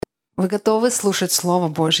Вы готовы слушать Слово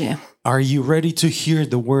Божье? Are you ready to hear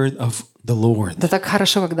the word of the Lord? Это так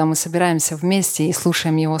хорошо, когда мы собираемся вместе и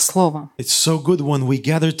слушаем Его Слово, It's so good when we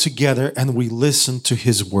gather together and we listen to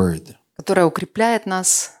His word. которое укрепляет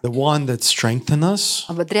нас, The one that strengthens us,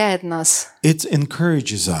 ободряет нас, it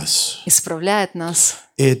encourages us, исправляет нас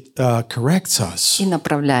it corrects us, и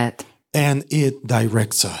направляет. and it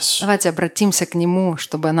directs us. Давайте обратимся к Нему,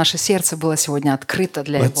 чтобы наше сердце было сегодня открыто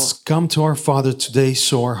для Его. Let's come to our Father today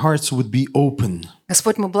so our hearts would be open.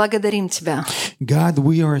 Господь, мы благодарим Тебя. God,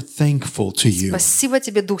 we are thankful to you. Спасибо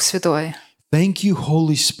Тебе, Дух Святой, Thank you,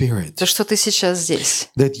 Holy Spirit, за что Ты сейчас здесь.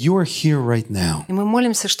 that you are here right now. И мы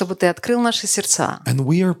молимся, чтобы Ты открыл наши сердца, And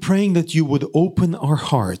we are praying that you would open our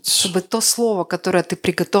hearts, чтобы то Слово, которое Ты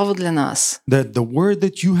приготовил для нас, that the word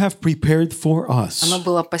that you have prepared for us, оно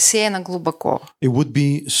было посеяно глубоко, it would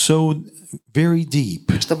be so very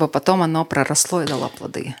deep, чтобы потом оно проросло и дало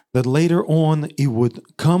плоды. that later on it would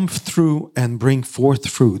come through and bring forth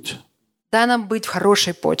fruit. Дай нам быть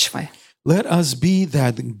хорошей почвой Let us be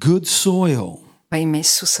that good soil во имя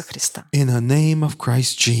Иисуса Христа. in the name of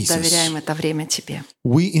Christ Jesus. Доверяем это время Тебе.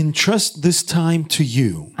 We entrust this time to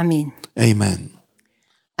you. Аминь. Amen.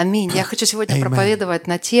 Аминь. Я хочу сегодня Amen. проповедовать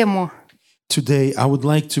на тему Today, I would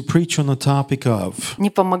like to preach on the topic of «Не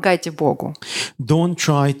помогайте Богу». don't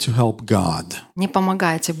try to help God. Не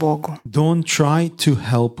помогайте Богу. Don't try to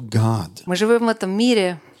help God. Мы живем в этом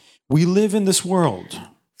мире, We live in this world.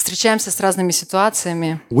 встречаемся с разными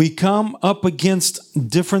ситуациями, We come up against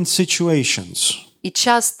different situations. и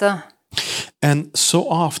часто And so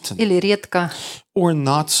often, или редко or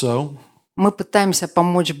not so, мы пытаемся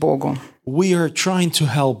помочь Богу. we are trying to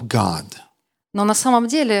help God. Но на самом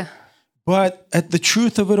деле But at the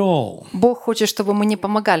truth of it all, Бог хочет, чтобы мы не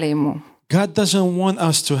помогали Ему, God doesn't want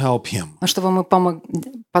us to help Him, но чтобы мы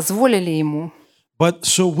позволили Ему but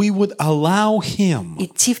so we would allow Him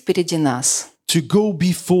идти впереди нас, to go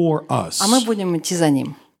before us, а мы будем идти за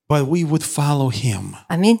Ним. but we would follow Him.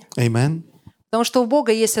 Аминь. Amen? Потому что у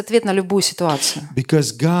Бога есть ответ на любую ситуацию.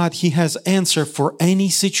 Because God, He has answer for any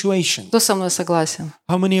situation. Кто со мной согласен?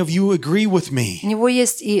 How many of you agree with me? У Него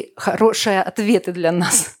есть и хорошие ответы для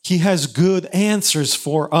нас. He has good answers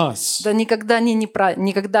for us. Да никогда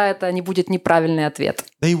это не будет неправильный ответ.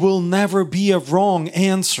 They will never be a wrong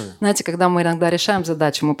answer. Знаете, когда мы иногда решаем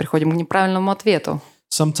задачу, мы приходим к неправильному ответу.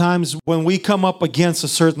 Sometimes when we come up against a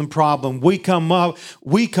certain problem, we come up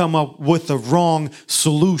with the wrong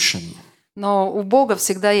solution. Но у Бога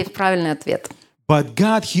всегда есть правильный ответ. But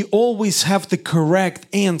God, He always have the correct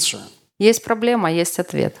answer. Есть проблема, есть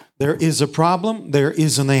ответ. There is a problem, there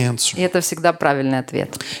is an answer. И это всегда правильный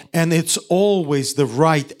ответ. And it's always the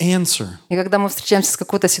right answer. И когда мы встречаемся с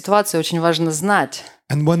какой-то ситуацией, очень важно знать,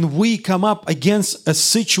 And when we come up against a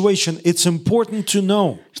situation, it's important to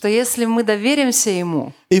know что если мы доверимся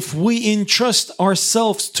Ему, if we entrust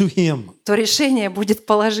ourselves to Him, то решение будет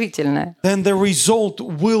положительное. then the result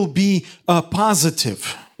will be positive.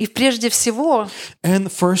 И прежде всего,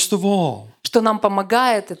 And first of all, что нам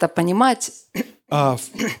помогает это понимать,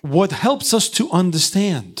 what helps us to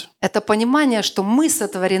understand, это понимание, что мы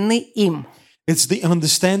сотворены им, it's the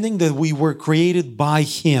understanding that we were created by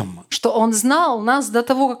Him, что Он знал нас до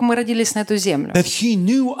того, как мы родились на эту землю. that He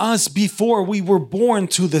knew us before we were born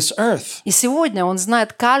to this earth. И сегодня Он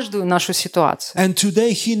знает каждую нашу ситуацию. And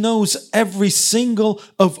today He knows every single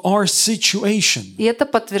of our situation. И это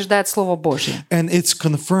подтверждает Слово Божье. And it's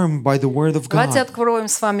confirmed by the Word of Давайте God. откроем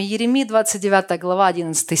с вами Иеремия 29 глава,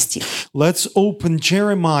 11 стих. Let's open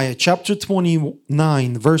Jeremiah chapter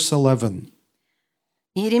 29, verse 11.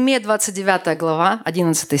 Иеремия 29 глава,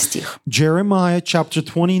 11 стих. Jeremiah chapter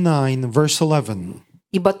 29, verse 11.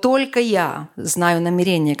 «Ибо только я знаю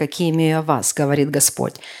намерения, какие имею о вас, говорит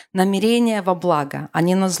Господь, намерения во благо, а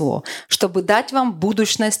не на зло, чтобы дать вам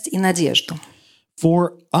будущность и надежду».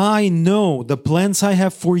 For I know the plans I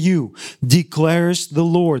have for you, declares the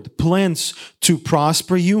Lord, plans to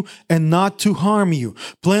prosper you and not to harm you,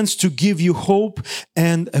 plans to give you hope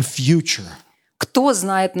and a future. Кто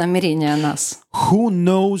знает намерения о нас? Who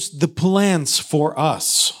knows the plans for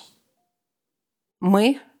us?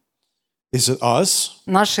 Мы, Is it us?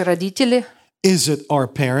 наши родители, Is it our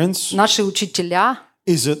parents? наши учителя.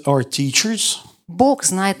 Is it our teachers? Бог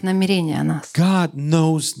знает намерения о нас. God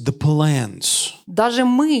knows the plans. Даже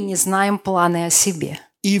мы не знаем планы о себе.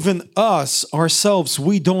 Even us, ourselves,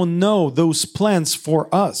 we don't know those plans for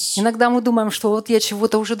us. Иногда мы думаем, что вот я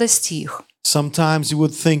чего-то уже достиг. Sometimes you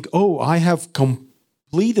would think, oh, I have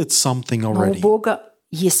completed something Но у already. Бога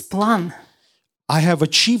есть план, I have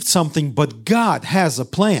achieved something, but God has a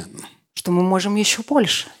plan что мы можем еще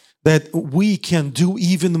больше. that we can do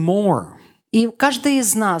even more. И каждый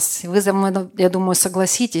из нас, вы за мной, я думаю,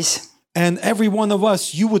 согласитесь, And every one of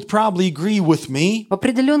us, you would probably agree with me, В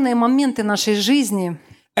определенные моменты нашей жизни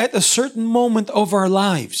at a certain moment of our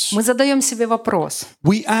lives, мы задаем себе вопрос: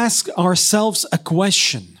 we ask ourselves a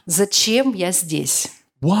question. зачем я здесь?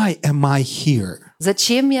 Why am I here?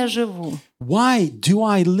 Зачем я живу? Why do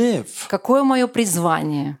I live? Какое мое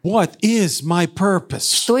призвание? What is my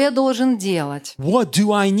purpose? Что я должен делать? What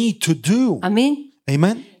do I need to do? Аминь.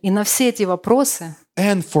 Amen? И на все эти вопросы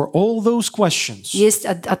And for all those questions, есть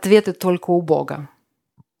ответы только у Бога.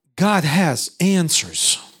 God has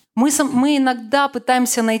answers. Мы иногда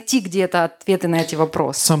пытаемся найти где-то ответы на эти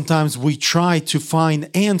вопросы. Sometimes we try to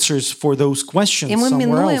find answers for those questions И мы somewhere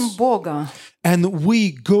минуем else. Бога. And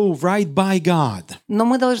we go right by God. Но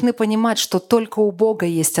мы должны понимать, что только у Бога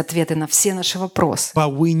есть ответы на все наши вопросы.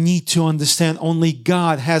 But we need to understand only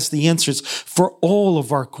God has the answers for all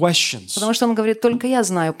of our questions. Потому что Он говорит: только я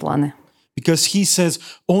знаю планы. Because He says,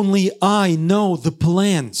 only I know the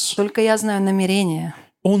plans. Только я знаю намерения,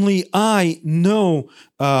 Only I know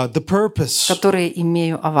the purpose которые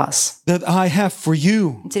имею о вас. that I have for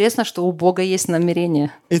you. Интересно, что у Бога есть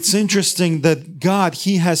намерение. It's interesting that God,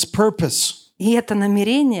 He has purpose. И это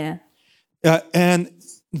намерение And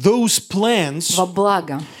those plans, во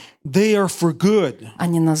благо, they are for good, а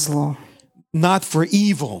не на зло. not for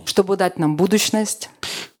evil, Чтобы дать нам будущность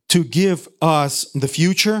to give us the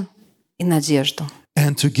future и надежду.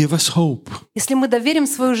 and to give us hope. Если мы доверим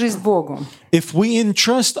свою жизнь Богу, If we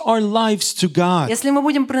entrust our lives to God, если мы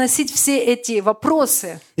будем приносить все эти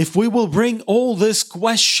вопросы if we will bring all these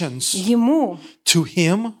questions Ему, to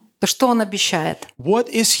Him, то что Он обещает? what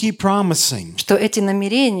is He promising? Что эти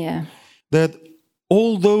намерения, That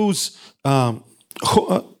all those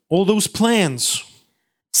plans,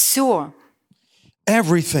 все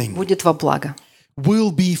everything будет во благо,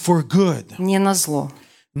 will be for good, не на зло.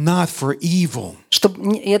 not for evil.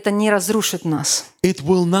 Чтобы это не разрушит нас. It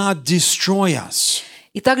will not destroy us.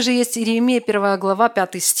 И также есть Иеремия 1 глава,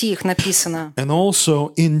 5 стих написано. And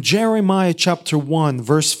also in Jeremiah chapter 1,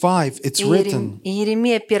 verse 5, it's written,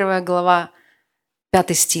 Иеремия 1 глава,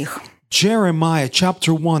 5 стих. Jeremiah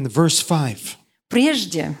chapter 1, verse 5.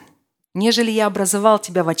 «Прежде, нежели я образовал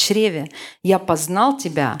тебя во чреве, я познал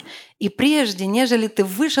тебя, и прежде, нежели ты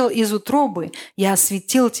вышел из утробы, я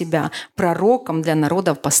осветил тебя, пророком для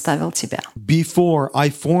народов поставил тебя». Before I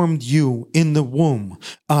formed you in the womb,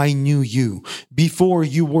 I knew you. Before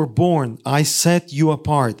you were born, I set you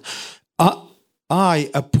apart. I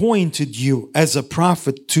appointed you as a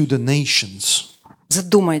prophet to the nations.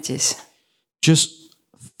 Задумайтесь, Just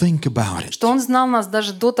think about it. что Он знал нас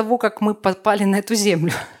даже до того, как мы попали на эту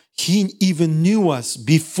землю. He even knew us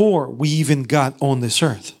before we even got on this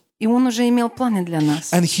earth. И Он уже имел планы для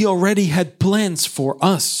нас. And He already had plans for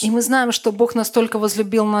us. И мы знаем, что Бог настолько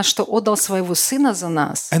возлюбил нас, что отдал Своего Сына за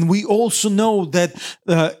нас. And we also know that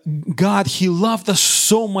God, He loved us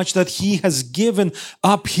so much that He has given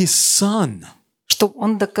up His Son. Что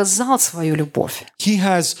Он доказал свою любовь. He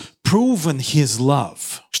has proven His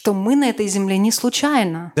love. Что мы на этой земле не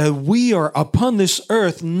случайно. That we are upon this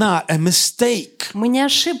earth not a mistake. Мы не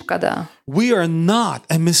ошибка, да. We are not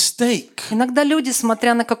a mistake. Иногда люди,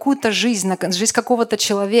 смотря на какую-то жизнь, на жизнь какого-то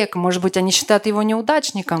человека, может быть, они считают его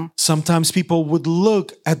неудачником. Sometimes people would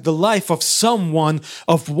look at the life of someone,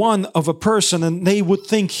 of a person, and they would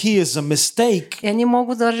think he is a mistake. И они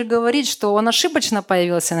могут даже говорить, что он ошибочно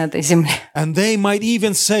появился на этой земле. And they might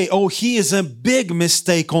even say, oh, he is a big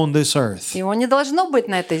mistake on this earth. Его не должно быть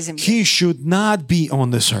на этой земле. He should not be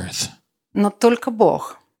on this earth. Но только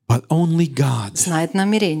Бог But only God. знает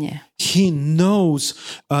намерения. He knows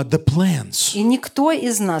the plans. И никто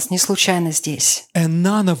из нас не случайно здесь. And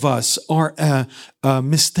none of us are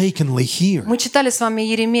mistakenly here. Мы читали с вами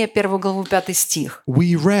Иеремия 1 главу 5 стих.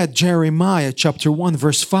 We read Jeremiah chapter 1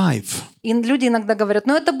 verse 5. И люди иногда говорят,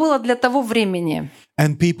 но это было для того времени.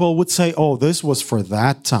 And people would say, oh, this was for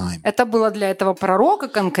that time. Это было для этого пророка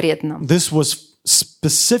конкретно. This was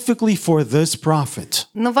specifically for this prophet.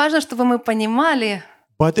 Но важно, чтобы мы понимали,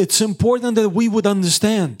 But it's important that we would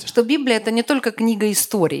understand. что Библия — это не только книга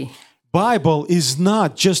историй. Bible is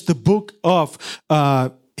not just a book of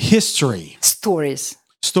history, Stories.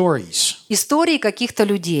 stories, Истории каких-то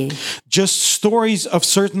людей. just stories of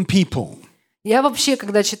certain people. Я вообще,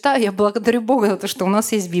 когда читаю, я благодарю Бога за то, что у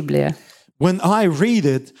нас есть Библия. When I read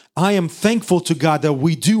it, I am thankful to God that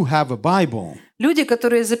we do have a Bible. Люди,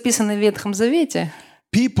 которые записаны в Ветхом Завете,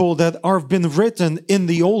 People that have been written in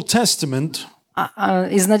the Old Testament,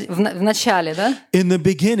 в начале, да, in the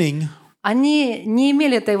beginning, они не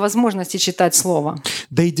имели этой возможности читать Слово.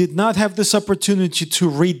 they did not have this opportunity to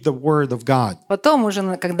read the Word of God. Потом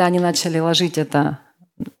уже, когда они начали ложить это,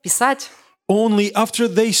 писать, Only after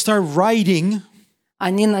they start writing,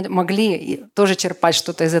 они могли тоже черпать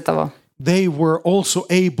что-то из этого. They were also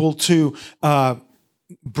able to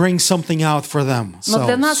bring something out for Но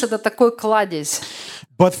для нас themselves. это такой кладезь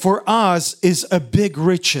But for us is a big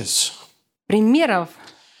riches примеров,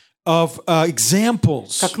 of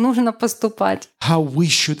examples как нужно поступать how we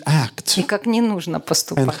should act и как не нужно and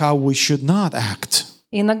поступать. how we should not act.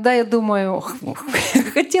 И иногда я думаю,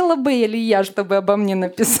 хотела бы или я, чтобы обо мне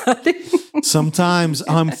написали. Sometimes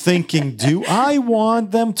I'm thinking, do I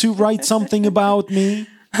want them to write something about me?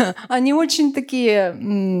 Они очень такие,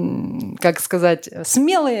 как сказать,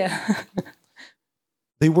 смелые.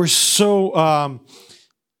 They were so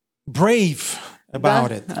brave about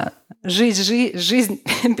Да? it. Жизнь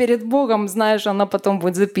перед Богом, знаешь, она потом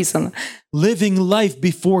будет записана. Living life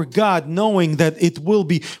before God, knowing that it will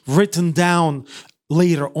be written down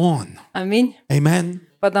later on. Аминь. Amen.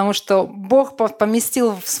 Потому что Бог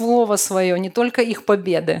поместил в Слово Свое не только их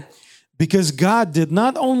победы, Because God did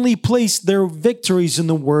not only place their victories in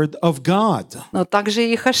the Word of God, но также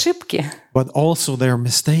и их ошибки, but also their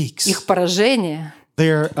mistakes, их поражения.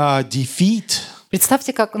 their defeat.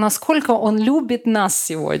 Представьте, насколько Он любит нас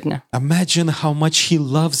сегодня. Imagine how much He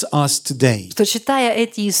loves us today. Что, читая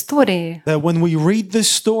эти истории, That when we read these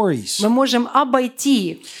stories, мы можем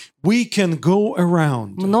обойти we can go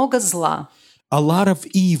around много зла, a lot of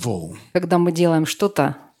evil когда мы делаем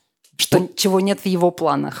что-то, чего нет в Его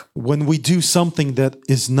планах. when we do something that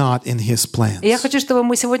is not in His И я plans. хочу, чтобы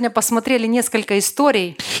мы сегодня посмотрели несколько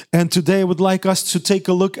историй, And today I would like us to take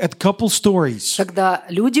a look at a couple stories когда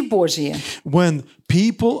люди Божьи when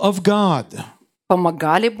people of God,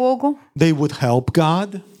 помогали Богу, they would help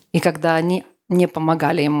God, и когда они не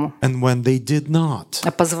помогали Ему, and when they did not,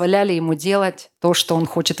 а позволяли Ему делать то, что Он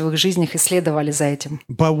хочет в их жизнях, и следовали за этим.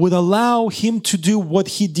 but would allow Him to do what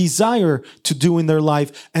He desire to do in their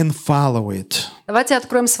life and follow it. Давайте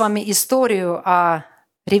откроем с вами историю о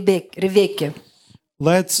Ревекке.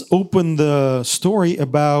 Let's open the story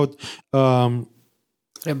about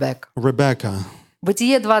Ребекка. Rebecca.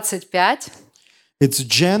 Бытие 25, It's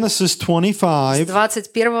Genesis с 25,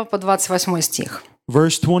 21 по 28 стих.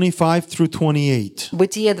 verse 25 through 28.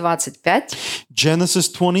 Бытие 25,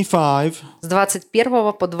 Genesis 25, с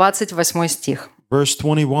 21 по 28 стих. verse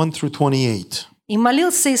 21 through 28. «И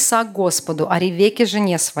молился Исаак Господу о Ревекке,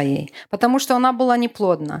 жене своей, потому что она была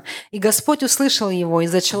неплодна. И Господь услышал его, и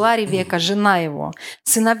зачала Ревекка, жена его.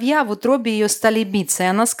 Сыновья в утробе ее стали биться, и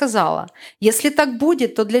она сказала: «Если так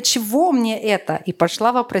будет, то для чего мне это?» И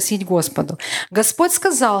пошла вопросить Господу. Господь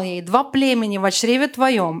сказал ей: «Два племени во чреве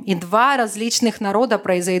твоем, и два различных народа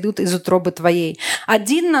произойдут из утробы твоей.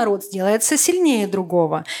 Один народ сделается сильнее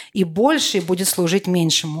другого, и больший будет служить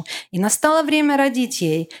меньшему». И настало время родить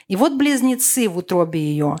ей, и вот близнецы в утробе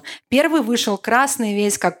ее. Первый вышел красный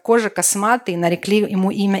весь, как кожа косматый, и нарекли ему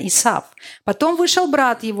имя Исав. Потом вышел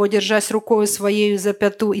брат его, держась рукою своею за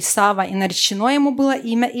пяту Исава, и наречено ему было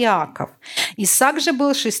имя Иаков. Исаак же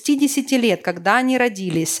был 60 лет, когда они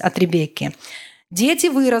родились от Ребекки. Дети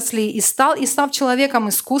выросли, и стал Исав человеком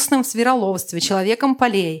искусным в звероловстве, человеком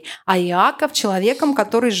полей, а Иаков человеком,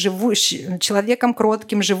 человеком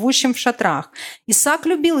кротким, живущим в шатрах. Исаак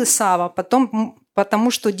любил Исава,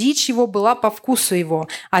 потому что дичь его была по вкусу его,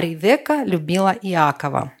 а Ревекка любила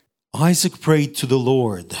Иакова. Isaac prayed to the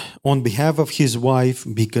Lord on behalf of his wife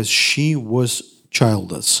because she was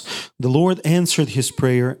childless. The Lord answered his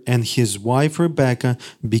prayer, and his wife Rebekah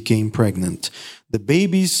became pregnant. The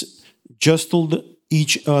babies jostled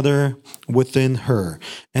each other within her,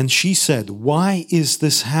 and she said, "Why is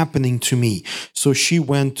this happening to me?" So she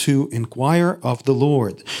went to inquire of the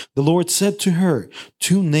Lord. The Lord said to her,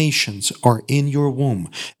 "Two nations are in your womb,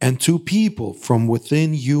 and two people from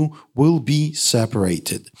within you will be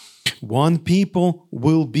separated. One people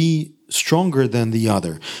will be stronger than the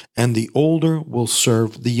other, and the older will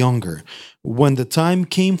serve the younger." When the time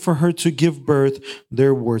came for her to give birth,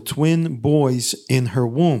 there were twin boys in her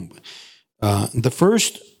womb. The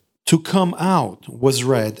first to come out was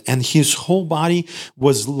red, and his whole body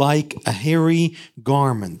was like a hairy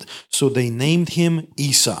garment. So they named him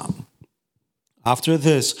Esau. After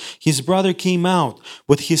this, his brother came out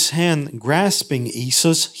with his hand grasping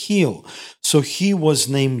Esau's heel. So he was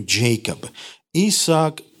named Jacob.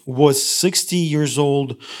 Esau was 60 years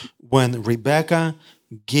old when Rebekah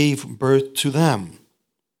gave birth to them.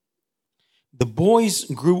 The boys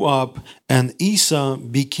grew up, and Esau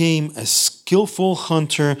became a skillful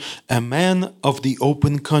hunter, a man of the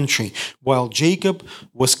open country, while Jacob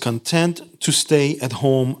was content to stay at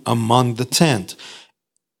home among the tent.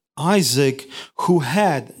 Isaac, who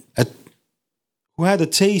had a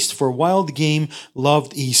taste for wild game,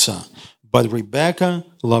 loved Esau, but Rebekah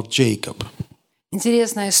loved Jacob.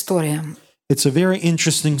 Интересная история. It's a very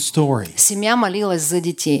interesting story. Семья молилась за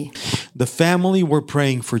детей. The family were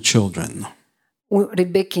praying for children. У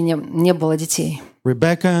Ребекки не было детей.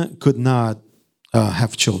 Rebecca could not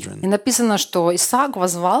have И children. написано, что Исаак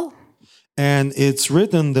воззвал, And it's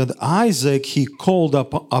written that Isaac, he called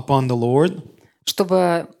upon the Lord,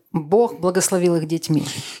 чтобы Бог благословил их детьми.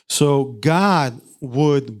 so God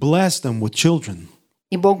would bless them with children.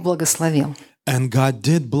 И Бог благословил. And God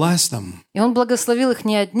did bless them. И Он благословил их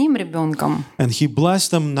не одним ребенком, And he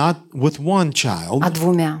blessed them not with one child, а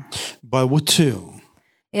двумя. but with two.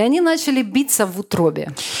 И они начали биться в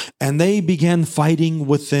утробе. And they began fighting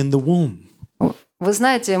within the womb. Вы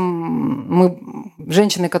знаете, мы,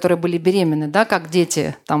 женщины, которые были беременны, да, как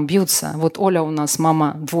дети там бьются. Вот Оля у нас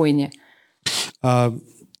мама двойни.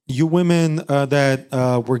 You women that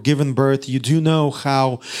were given birth, you do know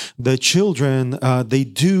how the children, they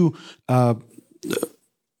do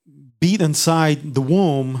beat inside the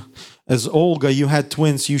womb. As Olga, you had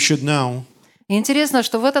twins, you should know. И интересно,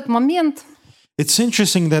 что в этот момент It's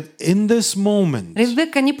interesting that in this moment,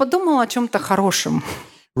 Ребекка не подумала о чем-то хорошем.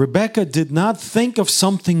 Rebecca did not think of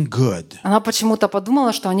something good. Она почему-то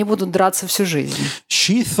подумала, что они будут драться всю жизнь.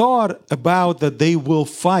 She thought about that they will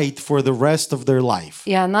fight for the rest of their life.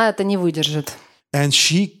 И она это не выдержит. And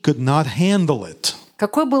she could not handle it.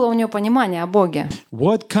 Какое было у нее понимание о Боге?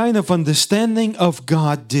 What kind of understanding of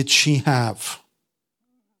God did she have?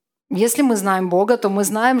 Если мы знаем Бога, то мы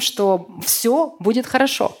знаем, что все будет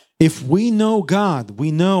хорошо. If we know God,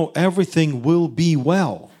 we know everything will be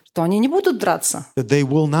well, Что они не будут драться. that they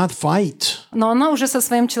will not fight. Но она уже со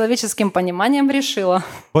своим человеческим пониманием решила,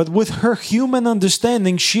 But with her human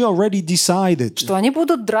understanding, she already decided что они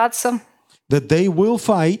будут драться. that they will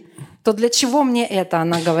fight. То для чего мне это,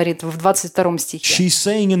 она говорит в 22 стихе. She's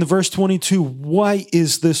saying in verse 22, why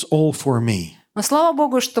is this all for me? Но слава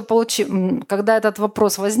Богу, что когда этот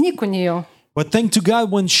вопрос возник у нее, But thank to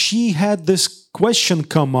God, when she had this question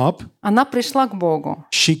come up, она пришла к Богу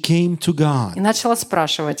she came to и God начала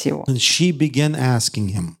спрашивать Его. and she began asking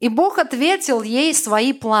him. И Бог ответил ей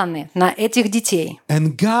свои планы на этих детей.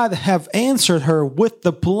 And God have answered her with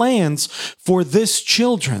the plans for these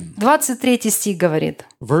children. 23 стих говорит.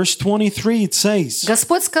 Verse 23, it says,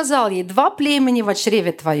 Господь сказал ей: «Два племени во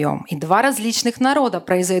чреве твоем, и два различных народа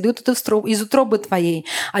произойдут из утробы твоей.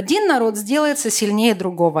 Один народ сделается сильнее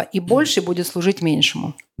другого, и больше будет служить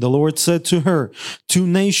меньшему». The Lord said to her, two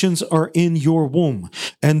nations are in your womb,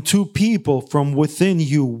 and two people from within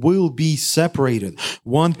you will be separated.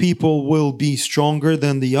 One people will be stronger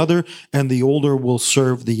than the other, and the older will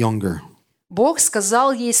serve the younger. Бог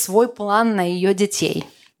сказал ей свой план на ее детей.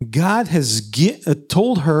 God has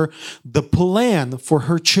told her the plan for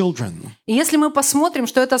her children. И если мы посмотрим,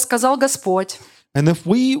 что это сказал Господь, And if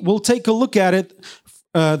we will take a look at it,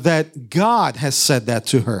 that God has said that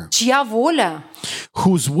to her, чья воля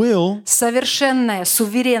whose will совершенная,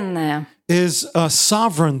 суверенная, is a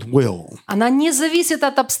sovereign will. она не зависит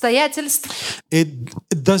от обстоятельств, It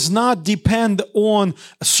does not depend on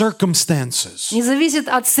circumstances. не зависит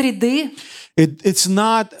от среды, It's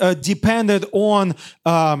not dependent on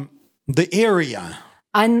the area.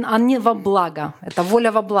 а не во благо. Это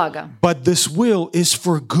воля во благо. But this will is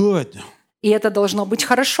for good. И это должно быть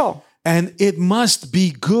хорошо. And it must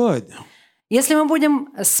be good. Если мы будем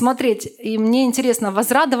смотреть, и мне интересно,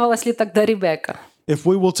 возрадовалась ли тогда Ребекка? If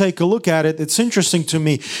we will take a look at it, it's interesting to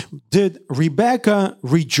me. Did Rebecca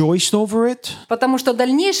rejoice over it? Потому что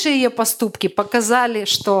дальнейшие ее поступки показали,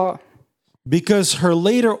 что Because her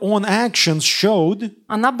later on actions showed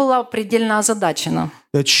она была предельно озадачена.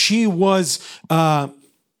 that she was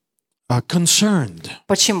concerned.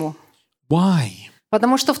 Почему? Why?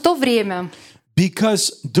 Потому что в то время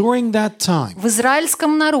Because during that time, в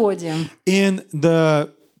израильском народе in the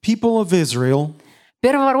people of Israel,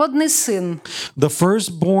 первородный сын the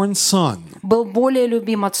firstborn son был более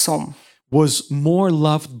любим отцом. was more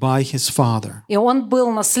loved by his father. И он был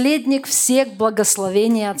наследник всех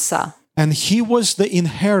благословений отца. And he was the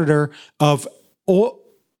inheritor of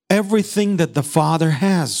everything that the father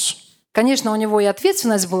has. Конечно, у него и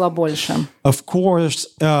ответственность была больше. Of course,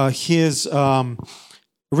 his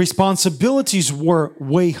responsibilities were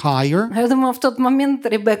way higher. Я думаю, в тот момент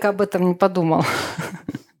Ребекка об этом не подумала.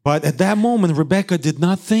 But at that moment, Rebecca did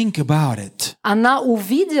not think about it. Она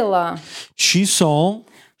увидела, She saw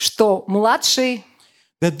что младший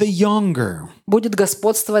that the younger, будет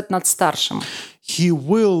господствовать над старшим. he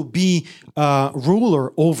will be a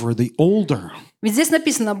ruler over the older. Ведь здесь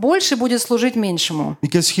написано: больше будет служить меньшему.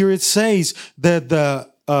 Because here it says that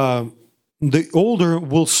the older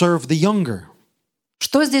will serve the younger.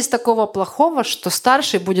 Что здесь такого плохого, что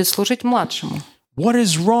старший будет служить младшему? What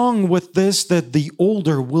is wrong with this that the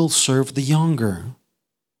older will serve the younger?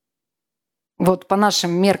 Вот по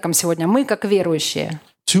нашим меркам сегодня мы, как верующие,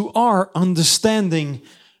 To our understanding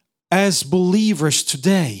as believers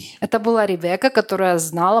today, это была Ревекка, которая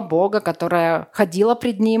знала Бога, которая ходила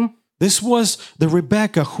пред Ним. this was the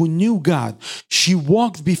Rebecca who knew God. She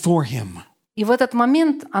walked before him. И в этот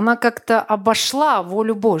момент она как-то обошла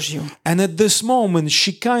волю Божью. And at this moment,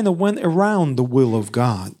 she kind of went around the will of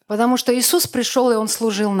God. Потому что Иисус пришел, и Он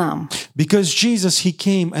служил нам. Because Jesus, He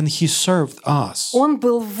came and He served us. Он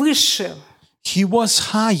был выше, He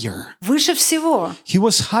was higher. выше всего. He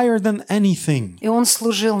was higher than anything. И Он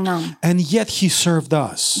служил нам And yet He served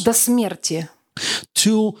us до смерти.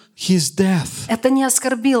 till His death. Это не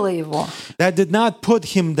оскорбило Его. That did not put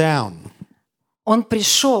Him down. Он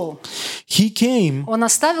пришел, He came, Он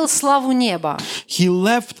оставил славу неба, He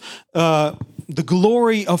left the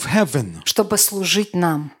glory of heaven чтобы служить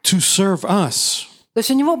нам. to serve us. То есть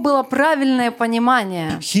у Него было правильное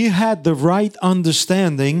понимание, He had the right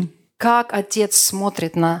understanding как Отец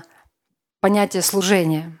смотрит на понятие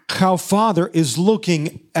служения. how Father is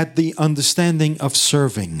looking at the understanding of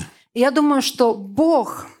serving. И я думаю, что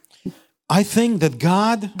Бог I think that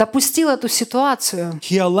God, допустил эту ситуацию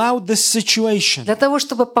He allowed this situation для того,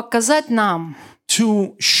 чтобы показать нам,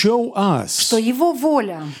 to show что us Его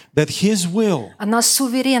воля, that His will она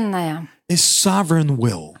суверенная. is sovereign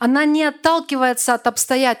will. Она не отталкивается от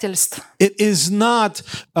обстоятельств. It is not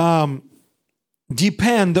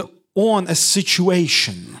depend on a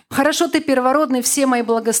situation. Хорошо, ты первородный, все мои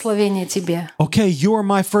благословения тебе. Okay, you're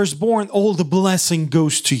my firstborn, all the blessing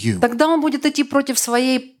goes to you. Тогда он будет идти против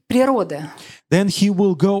своей природы, Then He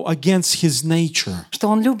will go against His nature, что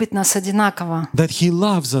он любит нас одинаково, that He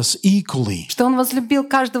loves us equally, что он возлюбил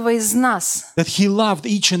каждого из нас. that He loved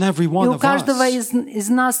each and every И one у of каждого us, из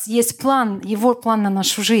нас есть план, его план на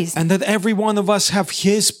нашу жизнь. and that every one of us have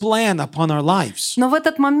His plan upon our lives. Но в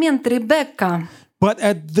этот момент Ребекка, But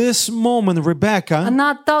at this moment, Rebecca,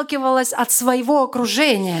 она отталкивалась от своего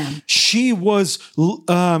окружения. she was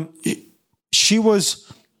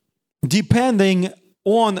depending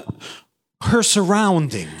on her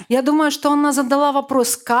surrounding. Я думаю, что она задала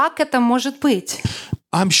вопрос, как это может быть?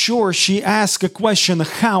 I'm sure she asked a question,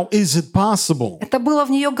 how is it possible? Это было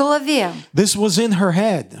в ее голове, This was in her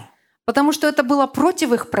head потому что это было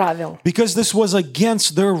против их правил. because this was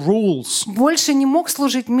against their rules. Больше не мог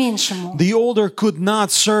служить меньшему. The older could not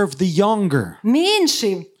serve the younger.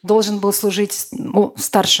 Меньший должен был служить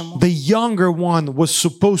старшему. The younger one was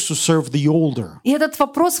supposed to serve the older. И этот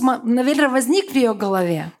вопрос, наверное, возник в ее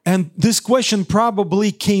голове. And this question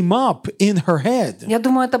probably came up in her head. Я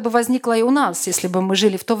думаю, это бы возникло и у нас, если бы мы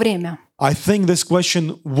жили в то время. I think this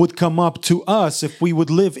question would come up to us if we would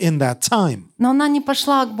live in that time. Но она не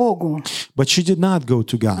пошла к Богу. But she did not go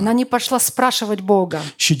to God. Она не пошла спрашивать Бога,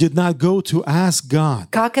 She did not go to ask God,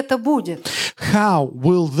 как это будет. how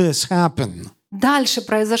will this happen? Дальше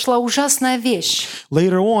произошла ужасная вещь,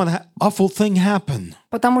 Later on, an awful thing happened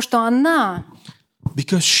потому что она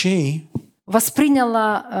because she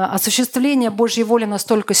восприняла осуществление Божьей воли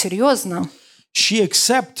настолько серьезно,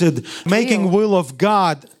 accepted making will of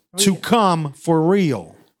God to come for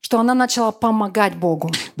real, что она начала помогать Богу.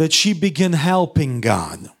 that she began helping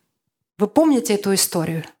God. Вы помните эту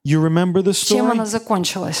историю? You remember the Чем story? она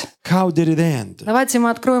закончилась? How did it end? Давайте мы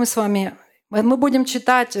откроем с вами. Мы будем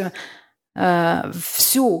читать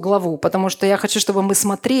всю главу, потому что я хочу, чтобы мы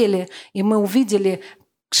смотрели и мы увидели,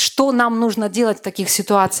 что нам нужно делать в таких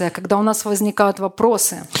ситуациях, когда у нас возникают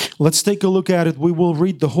вопросы. Let's take a look at it. We will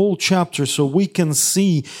read the whole chapter so we can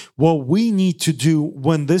see what we need to do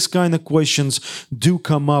when this kind of questions do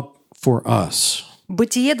come up for us.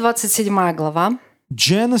 Бытие, 27 глава,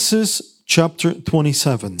 Genesis chapter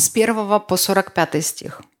 27, с 1 по 45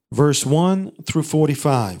 стих. verse 1 through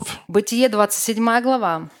 45. Бытие, 27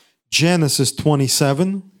 глава, Genesis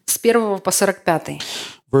 27, с 1 по 45.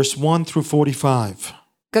 verse 1 through 45.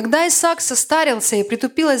 Когда Исаак состарился и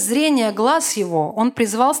притупилось зрение глаз его, он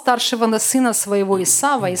призвал старшего сына своего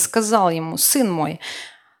Исава и сказал ему: «Сын мой».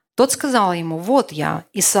 Тот сказал ему: «Вот я».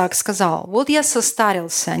 Исаак сказал: «Вот я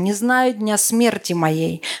состарился, не знаю дня смерти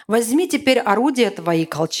моей. Возьми теперь орудие твои,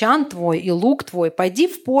 колчан твой и лук твой, пойди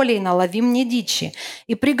в поле и налови мне дичи,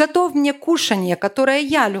 и приготовь мне кушанье, которое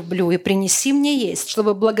я люблю, и принеси мне есть,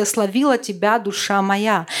 чтобы благословила тебя душа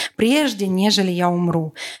моя, прежде, нежели я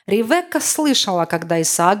умру». Ревекка слышала, когда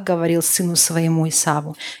Исаак говорил сыну своему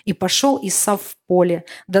Исаву. И пошел Исав в поле,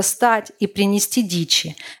 достать и принести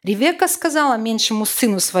дичи. Ревекка сказала меньшему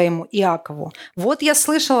сыну своему Иакову: «Вот я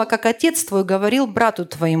слышала, как отец твой говорил брату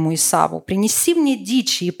твоему Исаву: принеси мне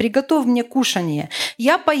дичи и приготовь мне кушанье.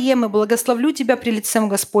 Я поем и благословлю тебя при лицем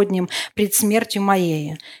Господнем пред смертью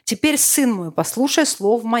моей. Теперь, сын мой, послушай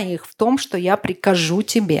слов моих в том, что я прикажу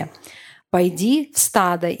тебе. Пойди в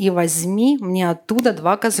стадо и возьми мне оттуда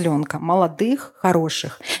 2 козленка, молодых,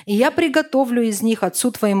 хороших, и я приготовлю из них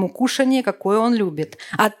отцу твоему кушанье, какое он любит.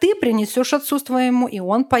 А ты принесешь отцу твоему, и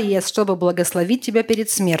он поест, чтобы благословить тебя перед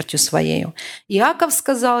смертью своею». Иаков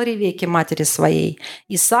сказал Ревекке, матери своей: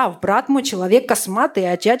 «Исав, брат мой, человек косматый,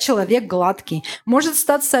 а я человек гладкий. Может,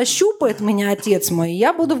 статься, ощупает меня отец мой, и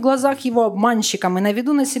я буду в глазах его обманщиком и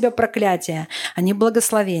наведу на себя проклятие, а не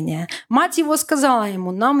благословение». Мать его сказала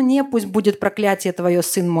ему: «На мне пусть будет проклятие твое,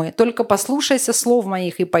 сын мой, только послушайся слов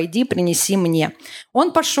моих и пойди, принеси мне».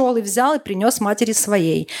 Он пошел и взял и принес матери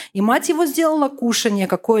своей. И мать его сделала кушанье,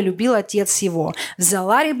 какое любил отец его.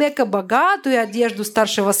 Взяла Ребекка богатую одежду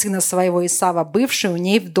старшего сына своего Исава, бывшую у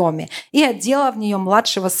ней в доме, и одела в нее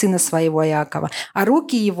младшего сына своего Иакова, а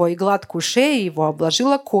руки его и гладкую шею его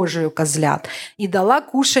обложила кожею козлят. И дала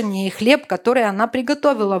кушанье и хлеб, который она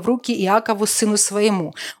приготовила, в руки Иакову сыну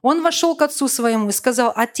своему. Он вошел к отцу своему и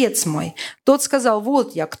сказал: «Отец мой». Тот сказал: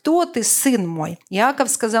 «Вот я, кто ты, сын мой?» Иаков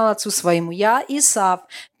сказал отцу своему: «Я Исав,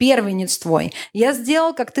 первенец твой. Я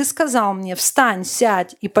сделал, как ты сказал мне. Встань,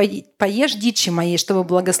 сядь и поешь дичи моей, чтобы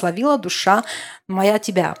благословила душа моя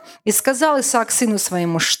тебя». И сказал Исаак сыну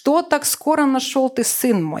своему: «Что так скоро нашел ты,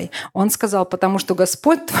 сын мой?» Он сказал: «Потому что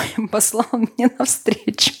Господь твой послал мне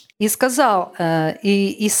навстречу». И сказал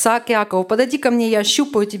Исаак Иакову: «Подойди ко мне, я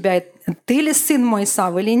ощупаю тебя, ты ли сын мой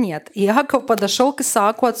Исав или нет?» И Иаков подошел к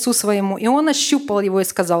Исааку, отцу своему, и он ощупал его и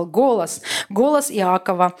сказал: «Голос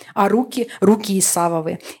Иакова, а руки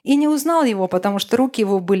Исавовы». И не узнал его, потому что руки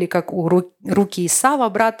его были как у руки Исава,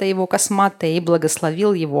 брата его косматые, и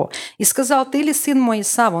благословил его. И сказал: «Ты ли сын мой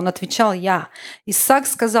Исав?» Он отвечал: «Я». Исаак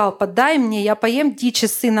сказал: «Подай мне, я поем дичи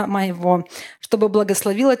сына моего, чтобы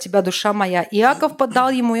благословила тебя душа моя». Иаков подал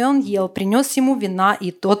ему, и он ел, принес ему вина,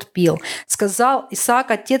 и тот пил. Сказал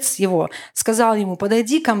Исаак, отец его, сказал ему: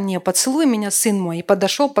 «Подойди ко мне, поцелуй меня, сын мой». И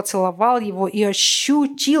подошел, поцеловал его, и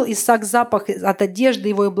ощутил Исаак запах от одежды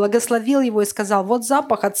его, и благословил его, и сказал: «Вот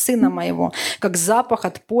запах от сына моего, как запах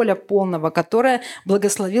от поля полного, которое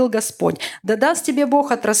благословил Господь. Да даст тебе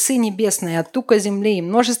Бог от росы небесной, от тука земли, и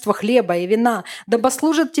множество хлеба и вина. Да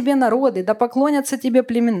послужат тебе народы, да поклонятся тебе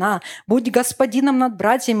племена. Будь господином над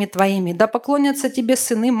братьями твоими, да поклонятся тебе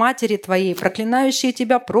сыны матери твоей, проклинающие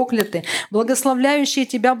тебя прокляты, благословляющие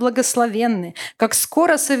тебя благословенны. Как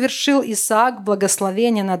скоро совершил Исаак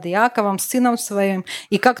благословение над Иаковом, сыном своим,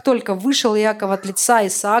 и как только вышел Иаков от лица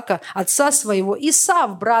Исаака, отца своего,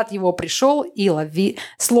 Исав, брат его, пришел и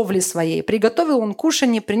с ловли своей. Приготовил он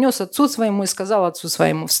кушанье, принес отцу своему и сказал отцу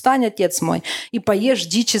своему: «Встань, отец мой, и поешь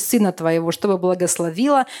дичи сына твоего, чтобы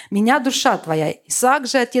благословила меня душа твоя». Исаак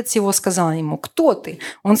же, отец его, сказал ему: «Кто ты?»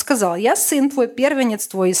 Он сказал: «Я сын твой, первенец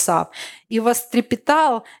твой Исав». И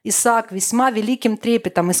вострепетал Исаак весьма великим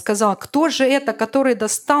трепетом и сказал: «Кто же это, который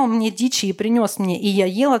достал мне дичи и принес мне? И я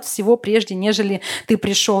ел от всего прежде, нежели ты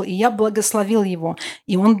пришел, и я благословил его,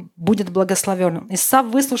 и он будет благословен». Исав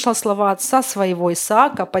выслушал слова отца своего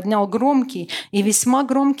Исаака, поднял громкий и весьма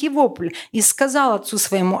громкий вопль и сказал отцу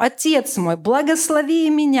своему: «Отец мой, благослови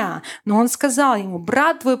меня». Но он сказал ему: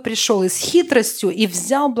 «Брат твой пришел и с хитростью и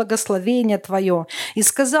взял благословение твое». И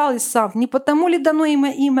сказал Исав: «Не потому ли дано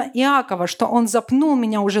имя Иакова, что он запнул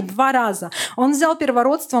меня уже 2 раза? Он взял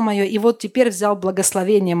первородство мое, и вот теперь взял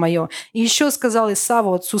благословение мое». И еще сказал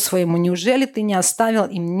Исаву, отцу своему: «Неужели ты не оставил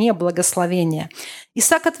и мне благословение?»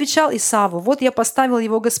 Исаак отвечал Исаву: «Вот я поставил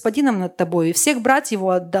его господином над тобой, и всех братьев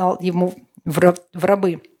его отдал ему в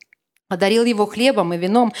рабы. Одарил его хлебом и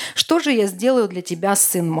вином. Что же я сделаю для тебя,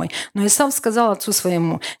 сын мой?» Но Исав сказал отцу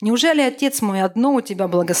своему: «Неужели, отец мой, одно у тебя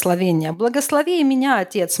благословение? Благослови и меня,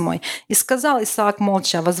 отец мой». И сказал Исаак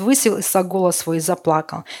молча, возвысил Исаак голос свой и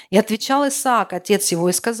заплакал. И отвечал Исаак, отец его,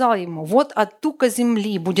 и сказал ему: «Вот от тука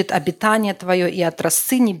земли будет обитание твое, и от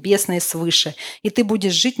росы небесной свыше. И ты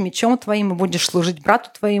будешь жить мечом твоим, и будешь служить брату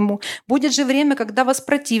твоему. Будет же время, когда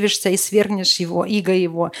воспротивишься и свергнешь его, иго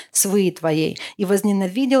его, свыи твоей». И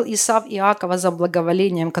возненавидел Исав Исав Иакова за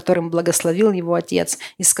благоволением, которым благословил его отец.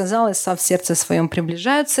 И сказал Исав в сердце своем: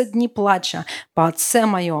 приближаются дни плача по отце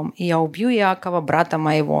моем, и я убью Иакова, брата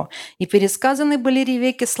моего. И пересказаны были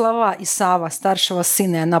Ревекке слова Исава, старшего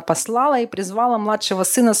сына, и она послала и призвала младшего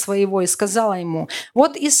сына своего, и сказала ему: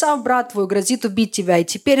 вот Исав, брат твой, грозит убить тебя, и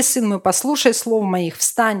теперь, сын мой, послушай слов моих,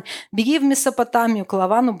 встань, беги в Месопотамию к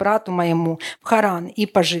Лавану, брату моему, в Харан, и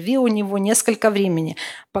поживи у него несколько времени,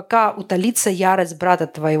 пока утолится ярость брата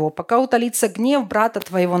твоего, пока утолится гнев брата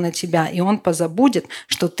твоего на тебя, и он позабудет,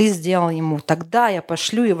 что ты сделал ему. Тогда я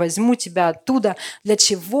пошлю и возьму тебя оттуда, для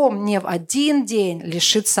чего мне в один день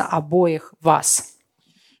лишиться обоих вас».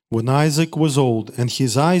 When Isaac was old and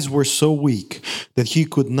his eyes were so weak that he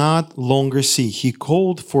could not longer see, he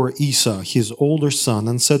called for Esau, his older son,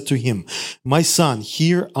 and said to him, "My son,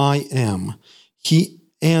 here I am." He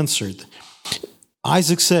answered.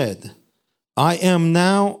 Isaac said, "I am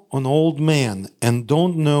now an old man and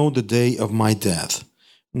don't know the day of my death.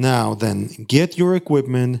 Now then, get your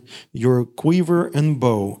equipment, your quiver and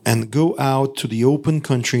bow, and go out to the open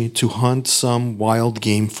country to hunt some wild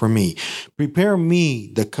game for me. Prepare me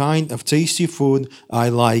the kind of tasty food I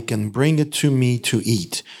like and bring it to me to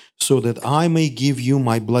eat, so that I may give you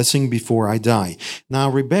my blessing before I die." Now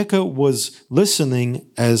Rebekah was listening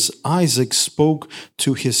as Isaac spoke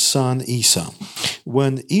to his son Esau.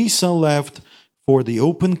 When Esau left for the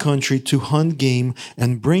open country to hunt game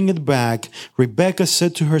and bring it back, Rebekah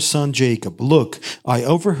said to her son Jacob, "Look, I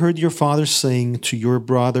overheard your father saying to your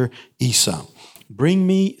brother Esau, 'Bring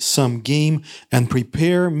me some game and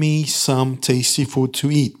prepare me some tasty food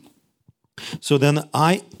to eat, so then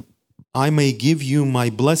I may give you my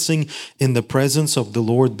blessing in the presence of the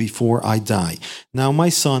Lord before I die. Now, my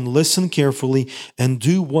son, listen carefully and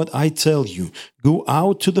do what I tell you. Go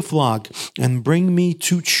out to the flock and bring me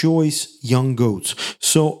 2 choice young goats,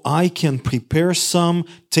 so I can prepare some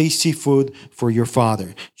tasty food for your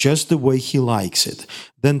father, just the way he likes it.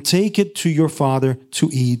 Then take it to your father to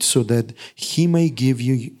eat, so that he may give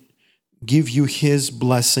you his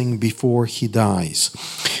blessing before he dies."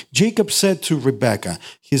 Jacob said to Rebekah,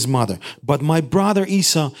 his mother, "But my brother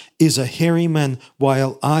Esau is a hairy man,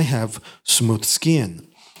 while I have smooth skin.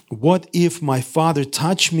 What if my father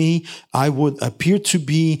touched me? I would appear to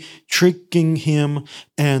be tricking him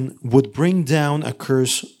and would bring down a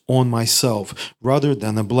curse on myself rather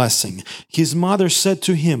than a blessing." His mother said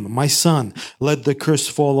to him, "My son, let the curse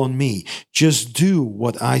fall on me. Just do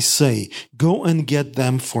what I say. Go and get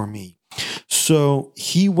them for me." So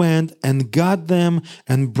he went and got them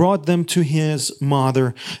and brought them to his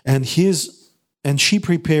mother, and she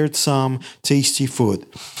prepared some tasty food,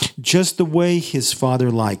 just the way his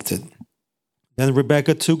father liked it. Then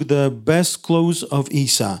Rebekah took the best clothes of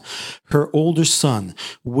Esau, her older son,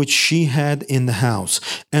 which she had in the house,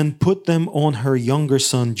 and put them on her younger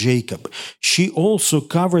son Jacob. She also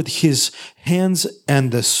covered his hands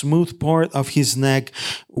and the smooth part of his neck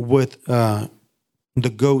with the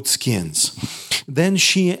goat skins. Then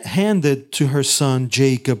she handed to her son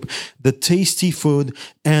Jacob the tasty food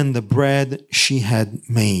and the bread she had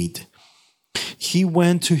made. He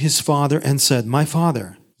went to his father and said, "My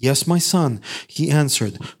father." "Yes, my son," he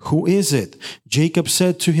answered. "Who is it?" Jacob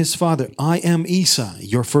said to his father, "I am Esau,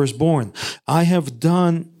 your firstborn. I have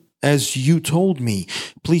done as you told me.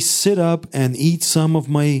 Please sit up and eat some of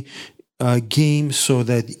my game, so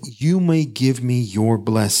that you may give me your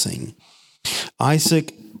blessing."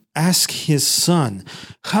 Isaac asked his son,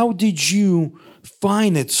 "How did you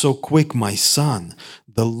find it so quick, my son?"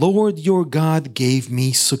 "The Lord your God gave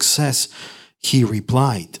me success," he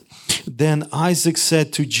replied. Then Isaac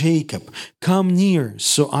said to Jacob, "Come near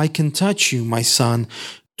so I can touch you, my son,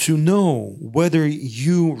 to know whether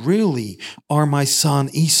you really are my son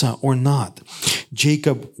Esau or not."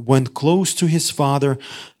 Jacob went close to his father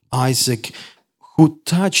Isaac, who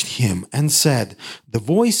touched him and said, "The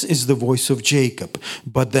voice is the voice of Jacob,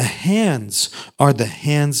 but the hands are the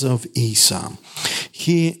hands of Esau."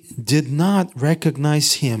 He did not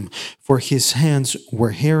recognize him, for his hands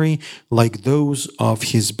were hairy like those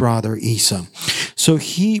of his brother Esau. So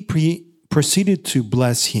he proceeded to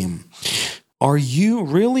bless him. "Are you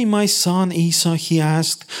really my son Esau?" he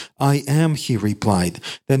asked. "I am," he replied.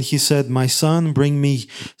 Then he said, "My son, bring me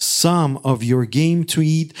some of your game to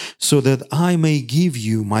eat, so that I may give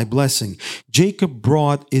you my blessing." Jacob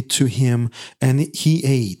brought it to him, and he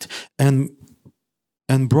ate,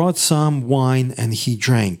 and brought some wine, and he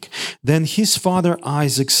drank. Then his father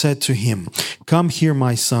Isaac said to him, "Come here,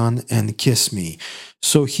 my son, and kiss me."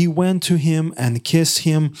 So he went to him and kissed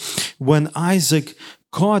him. When Isaac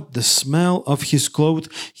caught the smell of his clothes,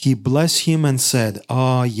 he blessed him and said,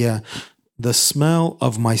 "Ah, yeah, the smell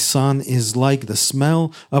of my son is like the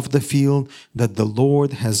smell of the field that the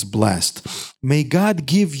Lord has blessed. May God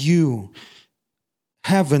give you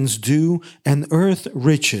heaven's dew and earth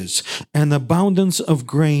riches, and abundance of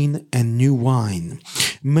grain and new wine.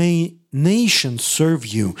 May nations serve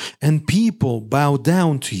you, and people bow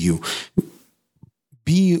down to you.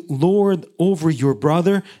 Be Lord over your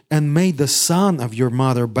brother, and may the son of your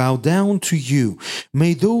mother bow down to you.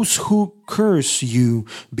 May those who curse you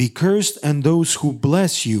be cursed, and those who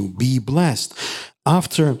bless you be blessed.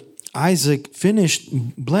 After Isaac finished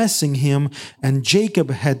blessing him, and Jacob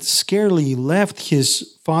had scarcely left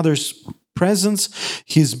his father's presence,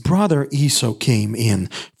 his brother Esau came in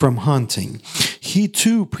from hunting. He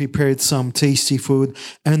too prepared some tasty food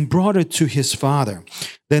and brought it to his father.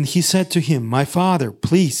 Then he said to him, "My father,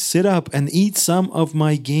 please sit up and eat some of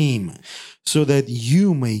my game, so that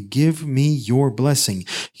you may give me your blessing."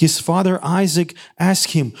 His father Isaac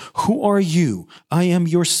asked him, "Who are you?" "I am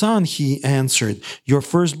your son," he answered, "your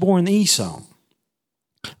firstborn Esau."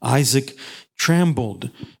 Isaac trembled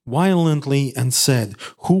violently and said,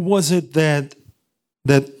 "Who was it that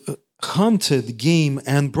hunted game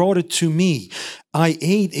and brought it to me? I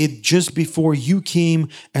ate it just before you came,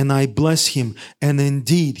 and I bless him, and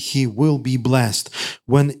indeed he will be blessed."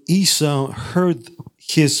 When Esau heard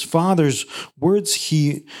his father's words,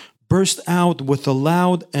 he burst out with a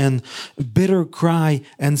loud and bitter cry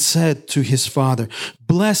and said to his father,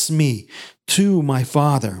 "Bless me too, my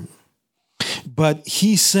father." But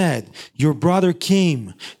he said, "Your brother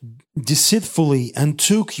came deceitfully and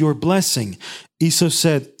took your blessing." Esau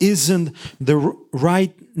said, "Isn't the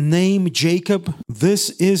right name Jacob? This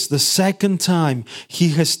is the second time he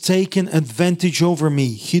has taken advantage over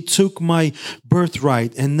me. He took my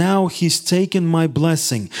birthright, and now he's taken my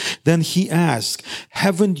blessing." Then he asked,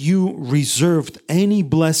 "Haven't you reserved any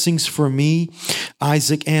blessings for me?"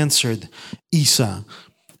 Isaac answered Esau,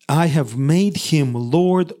 "I have made him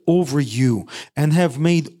lord over you, and have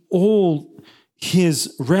made all his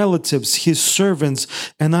relatives his servants,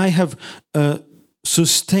 and I have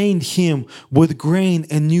sustained him with grain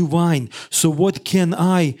and new wine. So what can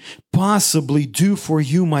I possibly do for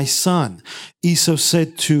you, my son?" Esau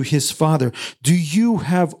said to his father, "Do you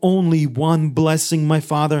have only one blessing, my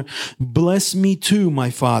father? Bless me too,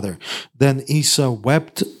 my father." Then Esau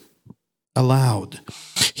wept aloud.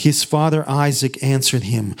 His father Isaac answered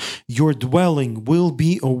him, "Your dwelling will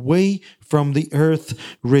be away from the earth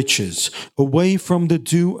riches, away from the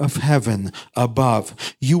dew of heaven above.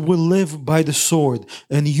 You will live by the sword,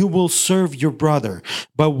 and you will serve your brother.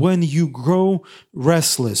 But when you grow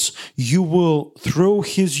restless, you will throw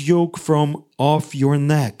his yoke from off your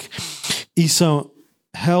neck." Esau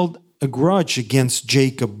held a grudge against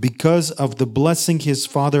Jacob because of the blessing his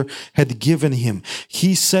father had given him.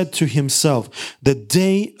 He said to himself, "The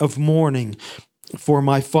day of mourning for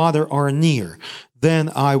my father are near. Then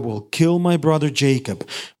I will kill my brother Jacob."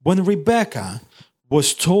 When Rebekah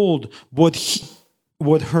was told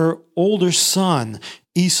what her older son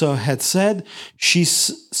Esau had said, she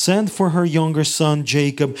sent for her younger son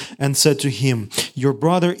Jacob and said to him, "Your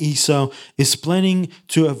brother Esau is planning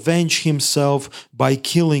to avenge himself by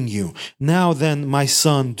killing you. Now then, my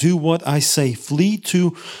son, do what I say. Flee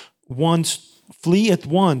at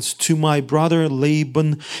once to my brother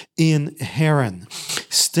Laban in Haran.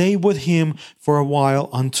 Stay with him for a while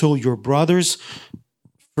until your brother's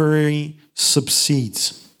fury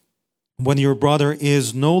subsides. When your brother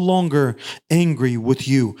is no longer angry with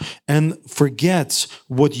you and forgets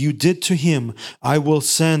what you did to him, I will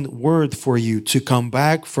send word for you to come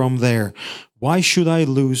back from there. Why should I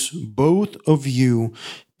lose both of you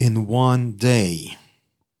in one day?"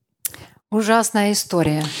 Ужасная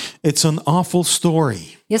история. It's an awful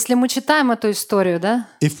story. Если мы читаем эту историю, да,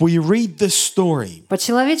 If we read this story,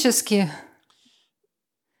 по-человечески,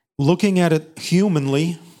 looking at it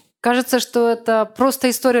humanly, кажется, что это просто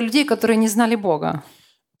история людей, которые не знали Бога.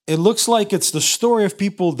 it looks like it's the story of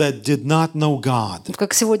people that did not know God.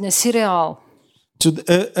 Как сегодня сериал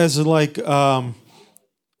As like a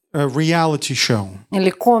reality show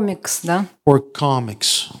или комикс, да. or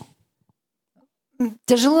comics.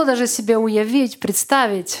 Тяжело даже себе уявить,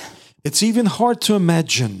 представить, It's even hard to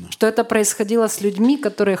imagine что это происходило с людьми,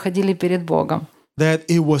 которые ходили перед Богом. that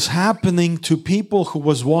it was happening to people who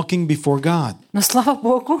was walking before God. Но слава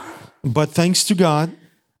Богу, But thanks to God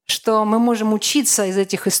что мы можем учиться из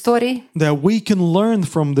этих историй. that we can learn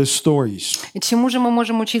from these stories. И чему же мы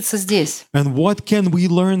можем учиться здесь? And what can we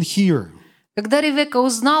learn here? Когда Ревекка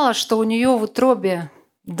узнала, что у нее в утробе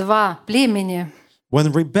два племени,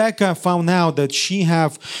 When Rebekah found out that she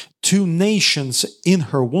have two nations in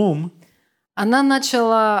her womb, она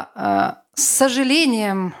начала с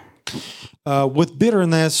сожалением With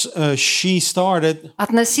bitterness, she started.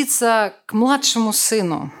 относиться к младшему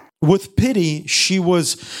сыну. With pity, she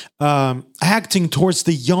was acting towards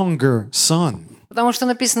the younger son. Потому что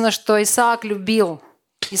написано, что Исаак любил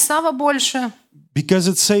Исава больше, Because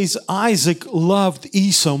it says Isaac loved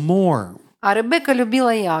Esau more. а Ребекка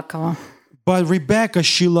любила Иакова. But Rebecca,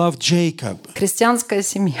 she loved Jacob, Христианская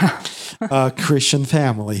семья. a Christian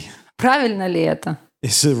family. Правильно ли это?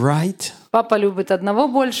 Is it right? Папа любит одного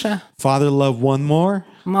больше, Father loved one more,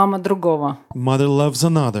 мама другого. mother loves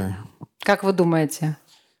another. Как вы думаете?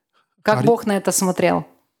 Как Бог на это смотрел?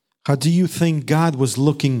 How do you think God was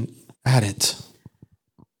looking at it?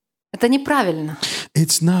 Это неправильно.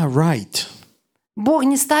 It's not right. Бог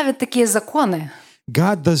не ставит такие законы.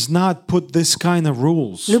 God does not put this kind of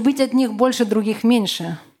rules Любить одних больше, других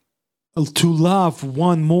меньше. to love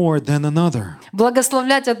one more than another,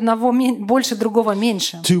 Благословлять одного больше, другого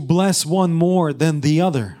меньше. to bless one more than the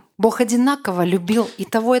other. Бог одинаково любил и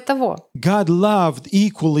того, и того. God loved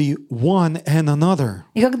equally one and another.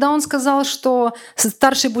 И когда Он сказал, что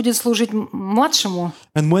старший будет служить младшему,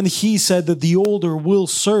 And when he said that the older will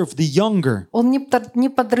serve the younger, Он не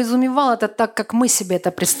подразумевал это так, как мы себе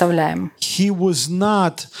это представляем. he was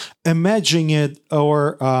not imagining it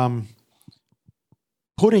or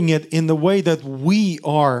putting it in the way that we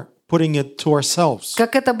are putting it to ourselves,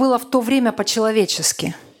 Как это было в то время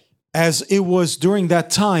по-человечески. as it was during that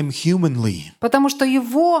time humanly, Потому что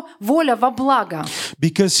Его воля во благо.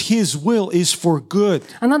 because his will is for good.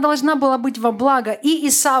 Она должна была быть во благо и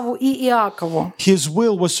Исаву, и Иакову. His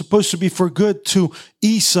will was supposed to be for good to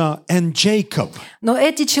Esau and Jacob. Но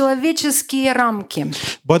эти человеческие рамки,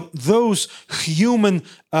 But those human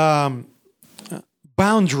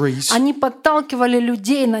boundaries, они подталкивали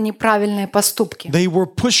людей на неправильные поступки. they were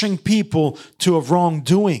pushing people to a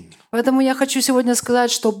wrongdoing. Поэтому я хочу сегодня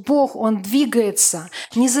сказать, что Бог, Он двигается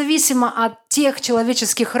независимо от тех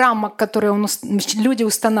человеческих рамок, которые люди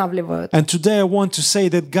устанавливают. And today I want to say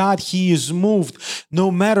that God, He is moved no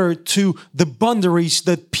matter to the boundaries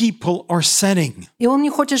that people are setting. И Он не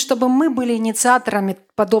хочет, чтобы мы были инициаторами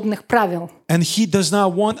подобных правил. And He does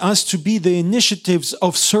not want us to be the initiatives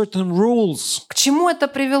of certain rules. К чему это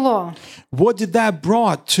привело? What did that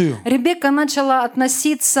brought to? Ребекка начала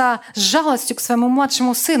относиться с жалостью к своему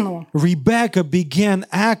младшему сыну. Rebecca began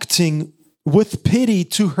acting with pity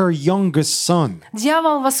to her youngest son.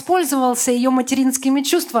 Дьявол воспользовался ее материнскими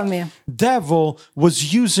чувствами. Devil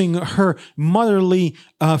was using her motherly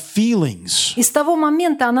feelings. И с того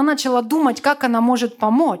момента она начала думать, как она может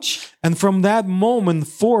помочь. And from that moment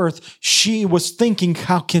forth, she was thinking,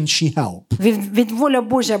 how can she help? Ведь воля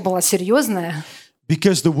Божья была серьезная.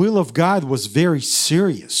 Because the will of God was very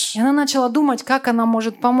serious. И она начала думать, как она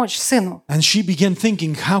может помочь сыну. And she began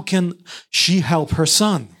thinking, how can she help her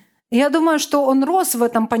son? И я думаю, что он рос в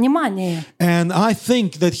этом понимании. And I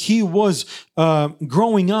think that he was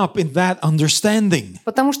growing up in that understanding.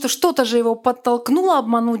 Потому что что-то же его подтолкнуло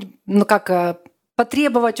обмануть,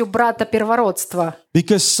 потребовать у брата первородства.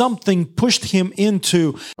 Because something pushed him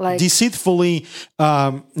into Like- deceitfully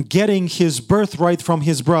getting his birthright from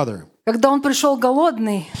his brother. Когда он пришел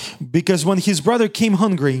голодный, Because when his brother came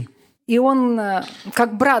hungry, и он,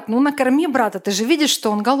 как брат, накорми брата, ты же видишь,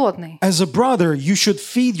 что он голодный. as a brother, you should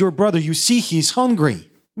feed your brother. You see he's hungry.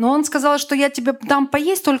 Но он сказал, что я тебе дам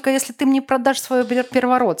поесть, только если ты мне продашь свое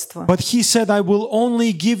первородство. But he said, I will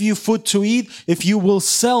only give you food to eat if you will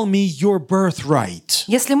sell me your birthright.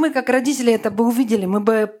 Если мы, как родители, это бы увидели, мы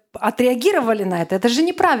бы отреагировали на это. Это же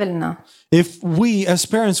неправильно. If we as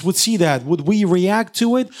parents would see that, would we react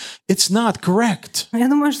to it? It's not correct. Я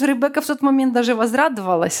думаю, что Ребекка в тот момент даже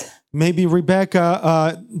возрадовалась, Maybe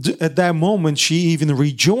Rebecca, at that moment, she even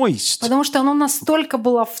rejoiced. потому что она настолько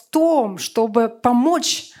была в том, чтобы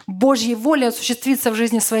помочь Божьей воле осуществиться в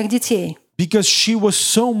жизни своих детей. Because she was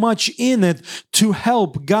so much in it to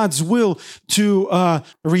help God's will to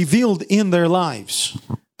revealed in their lives.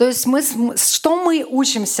 То есть что мы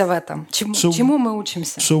учимся в этом? Чему мы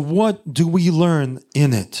учимся? So what do we learn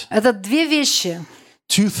in it? Это две вещи,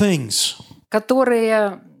 Two things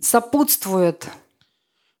которые сопутствуют,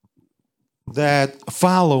 that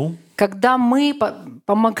follow когда мы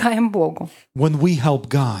помогаем Богу. when we help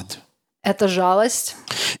God. Это жалость,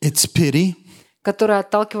 It's pity, которая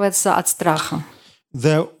отталкивается от страха.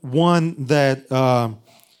 the one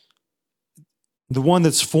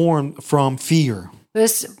that's formed from fear. То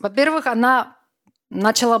есть, во-первых, она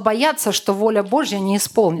начала бояться, что воля Божья не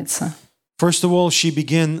исполнится. First of all, she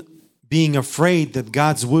began being afraid that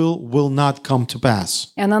God's will not come to pass.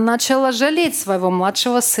 И она начала жалеть своего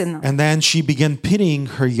младшего сына. And then she began pitying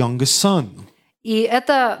her youngest son. И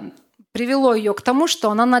это привело ее к тому,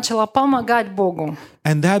 что она начала помогать Богу.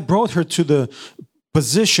 And that brought her to the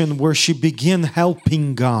position where she began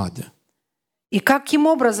helping God. И каким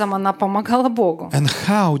образом она помогала Богу? And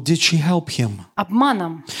how did she help him?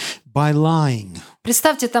 Обманом. By lying.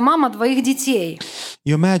 Представьте, это мама двоих детей.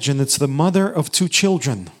 You imagine it's the mother of 2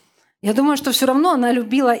 children. Я думаю, что все равно она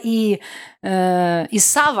любила и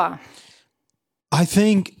Исава, I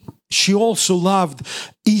think she also loved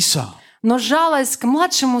Esau, но жалость к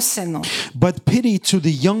младшему сыну, but pity to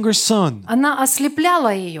the younger son, она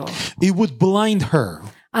ослепляла ее. it would blind her.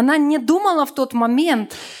 Она не думала в тот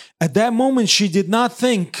момент, At that moment, she did not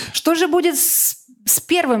think, что же будет с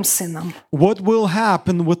первым сыном. what will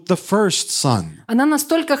happen with the first son? Она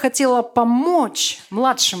настолько хотела помочь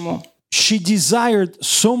младшему, She desired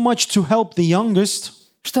so much to help the youngest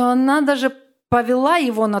что она даже повела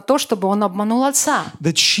его на то, чтобы он обманул отца.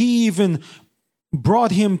 that she even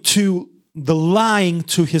brought him to the lying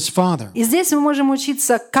to his father. И здесь мы можем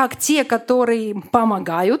учиться, как те, которые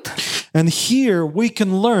помогают, And here we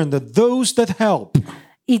can learn that those that help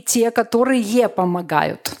и те, которые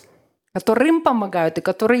помогают. Которым помогают и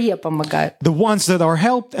которые помогают. the ones that are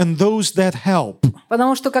helped and those that help.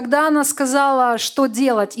 Потому что когда она сказала, что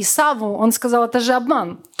делать Исаву, он сказал, это же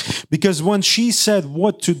обман. Because when she said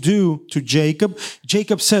what to do to Jacob,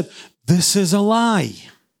 Jacob said, this is a lie.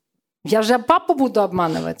 Я же папу буду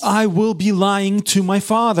обманывать. I will be lying to my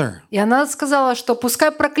father. И она сказала, что пускай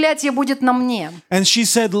проклятие будет на мне. And she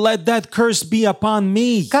said, let that curse be upon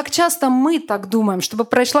me. Как часто мы так думаем, чтобы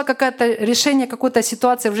произошло какое-то решение какой-то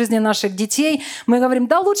ситуации в жизни наших детей, мы говорим,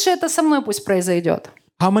 да лучше это со мной пусть произойдет.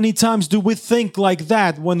 How many times do we think like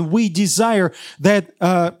that when we desire that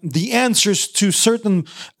the answers to certain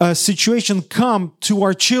situation come to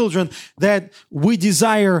our children, that we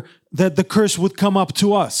desire that the curse would come up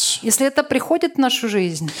to us? Если это приходит в нашу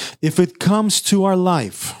жизнь, If it comes to our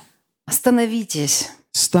life, остановитесь.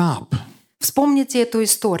 stop. Вспомните эту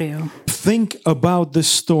историю. Think about this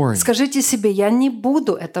story. Скажите себе, я не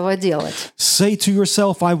буду этого делать. Say to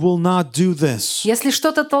yourself, I will not do this. Если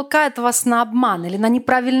что-то толкает вас на обман или на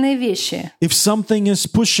неправильные вещи, If something is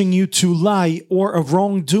pushing you to lie or a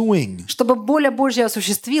wrongdoing, чтобы воля Божья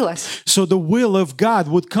осуществилась, so the will of God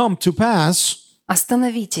would come to pass,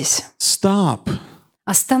 остановитесь. stop.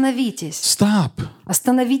 Остановитесь. Stop.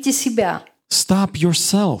 Остановите себя. Stop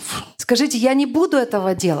yourself. Скажите, я не буду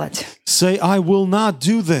этого делать. Say, I will not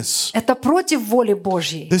do this. Это против воли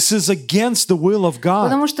Божьей. This is against the will of God.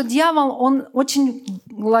 Потому что дьявол, он очень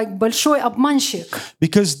большой обманщик.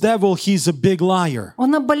 Because devil, he's a big liar.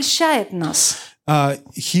 Он обольщает нас.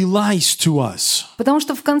 He lies to us. Потому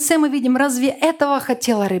что в конце мы видим, разве этого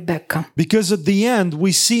хотела Ребекка? Because at the end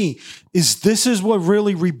we see, this is what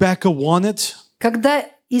really Rebecca wanted? Когда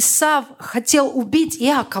Исав хотел убить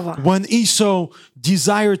Иакова, When Esau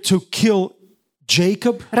desired to kill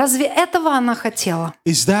Jacob, разве этого она хотела?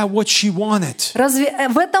 is that what she wanted? Разве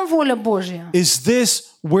в этом воля Божья? Is this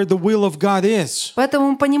where the will of God is?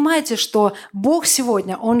 Поэтому вы понимаете, что Бог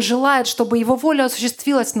сегодня, Он желает, чтобы Его воля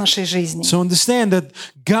осуществилась в нашей жизни. So understand that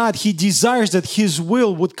God, He desires that His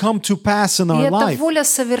will would come to pass in И our эта life. воля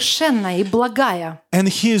совершенная и благая. And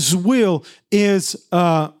His will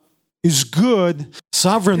is good,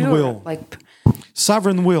 sovereign will.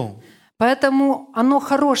 Sovereign will. Поэтому оно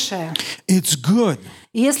хорошее. It's good.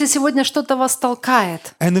 И если сегодня что-то вас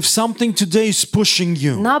толкает And if something today is pushing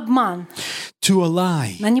you на обман, to a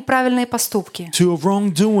lie, на неправильные поступки, to a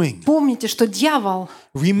wrongdoing, помните, что дьявол,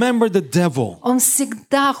 remember the devil. он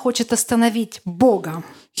всегда хочет остановить Бога.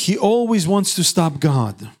 He always wants to stop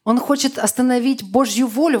God. Он хочет остановить Божью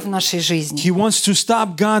волю в нашей жизни. He wants to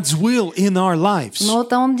stop God's will in our lives. Но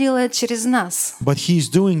это Он делает через нас. But He's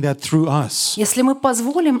doing that through us. Если мы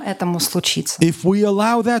позволим этому случиться, If we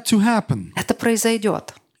allow that to happen, это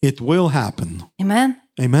произойдет. it will happen. Amen?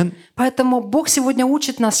 Amen? Поэтому Бог сегодня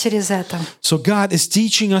учит нас через это. So God is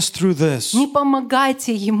teaching us through this. Не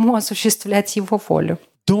помогайте Ему осуществлять Его волю.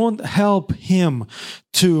 Don't help Him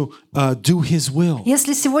to do His will.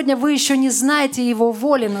 Если сегодня вы еще не знаете Его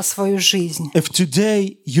воли на свою жизнь, If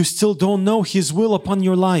today you still don't know His will upon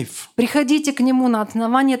your life, приходите к Нему на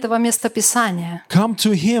основании этого местописания. come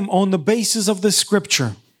to Him on the basis of the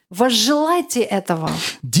Scripture. Возжелайте этого.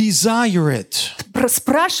 Desire it.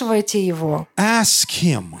 Спрашивайте Его, Ask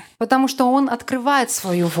Him, потому что Он открывает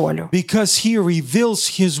свою волю. because He reveals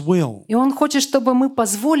His will. И Он хочет, чтобы мы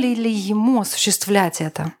позволили Ему осуществлять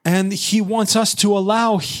это. And He wants us to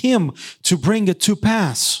allow Him to bring it to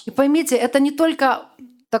pass. И поймите, это не только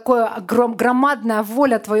такое громадная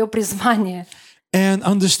воля, твое призвание. And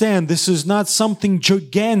understand, this is not something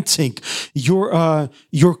gigantic,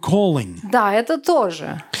 your calling. Да, это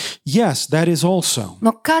тоже. Yes, that is also.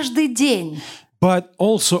 Но каждый день But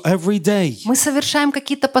also every day мы совершаем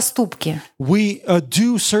какие-то поступки. we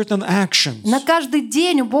do certain actions. На каждый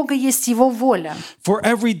день у Бога есть Его воля. For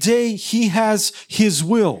every day He has His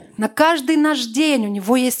will. На каждый наш день у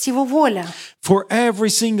Него есть Его воля. For every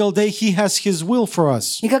single day He has His will for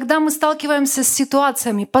us. И когда мы сталкиваемся с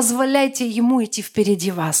ситуациями, позволяйте Ему идти впереди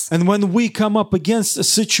вас. And when we come up against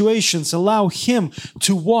situations, allow Him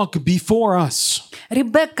to walk before us.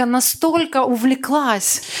 Ребекка настолько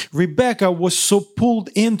увлеклась, Rebecca was so pulled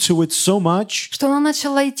into it so much, что она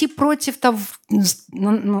начала идти против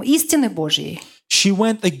истины Божьей. she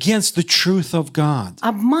went against the truth of God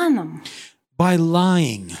Обманом. by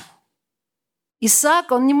lying.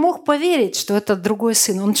 Исаак, он не мог поверить, что это другой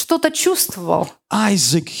сын. Он что-то чувствовал.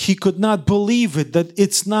 Isaac, he could not believe it, that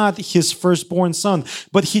it's not his firstborn son,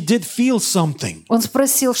 but he did feel something. Он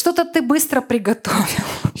спросил, что-то ты быстро приготовил.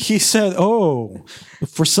 He said, oh,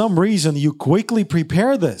 for some reason you quickly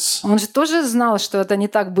prepare this. Он же тоже знал, что это не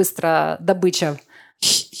так быстро добыча.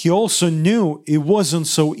 He also knew it wasn't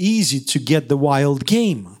so easy to get the wild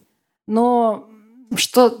game. Но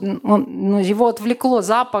его отвлекло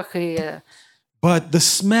запах и... But the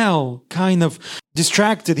smell kind of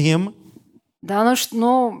distracted him. Да,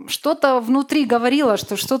 но что-то внутри говорило,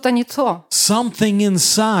 что что-то не то. Something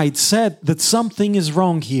inside said that something is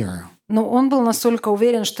wrong here. Но он был настолько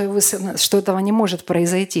уверен, что этого не может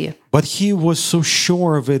произойти. But he was so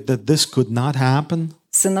sure of it that this could not happen.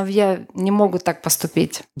 Сыновья не могут так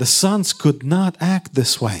поступить. The sons could not act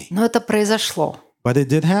this way. Но это произошло. But it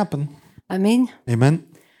did happen. Аминь. Amen.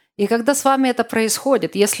 И когда с вами это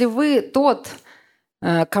происходит, если вы тот,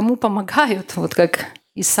 кому помогают, вот как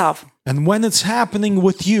Исав, And when it's happening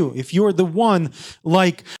with you, if you're the one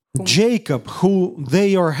like Jacob who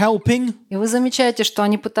they are helping, и вы замечаете, что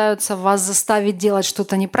они пытаются вас заставить делать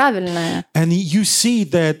что-то неправильное, and you see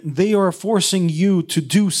that they are forcing you to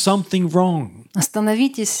do something wrong,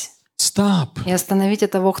 остановитесь stop. и остановите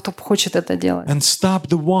того, кто хочет это делать. And stop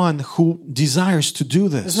the one who desires to do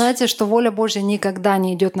this. Знаете, что воля Божья никогда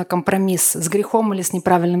не идет на компромисс с грехом или с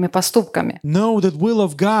неправильными поступками. Know that will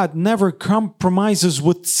of God never compromises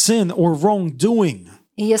with sin or wrongdoing.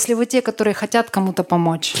 И если вы те, которые хотят кому-то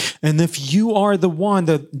помочь, And if you are the one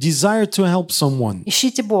that desire to help someone,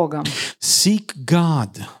 ищите Бога, seek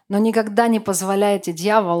God. но никогда не позволяйте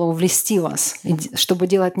дьяволу увлести вас, чтобы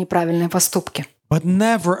делать неправильные поступки. But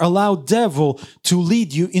never allow devil to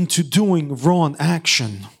lead you into doing wrong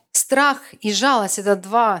action. Страх и жалость — это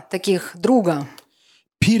два таких друга,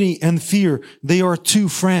 Pity and fear, they are two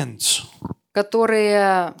friends.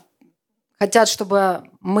 которые хотят, чтобы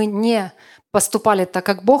мы не поступали так,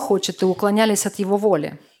 как Бог хочет, и уклонялись от Его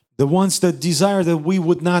воли. The ones that desire that we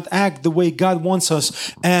would not act the way God wants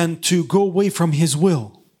us and to go away from His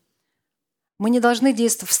will. Мы не должны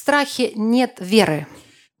действовать. В страхе нет веры.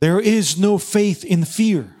 There is no faith in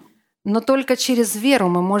fear. Но только через веру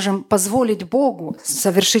мы можем позволить Богу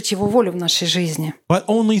совершить Его волю в нашей жизни. But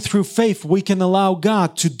only through faith we can allow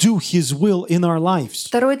God to do His will in our lives.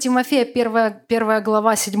 2 Тимофея, 1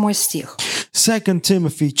 глава, 7 стих. 2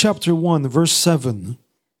 Timothy chapter 1 verse 7.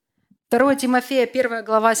 2 Тимофея, 1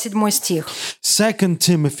 глава, 7 стих. 2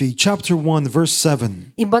 Timothy chapter 1 verse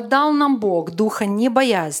 7. «Ибо дал нам Бог духа не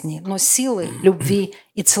боязни, но силы, любви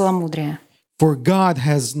и целомудрия». For God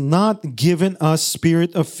has not given us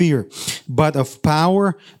spirit of fear, but of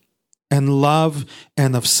power and love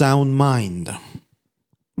and of sound mind.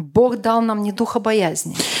 Бог дал нам не духа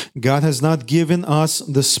боязни, God has not given us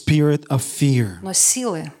the spirit of fear, но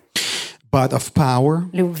силы, but of power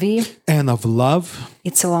любви and of love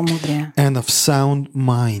и целомудрия. and of sound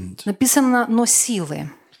mind. Написано «но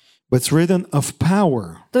силы». But it's written of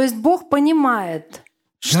power. То есть Бог понимает,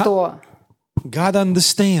 что God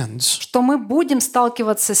understands мы будем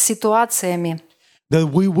сталкиваться с ситуациями,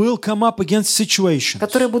 that we will come up against situations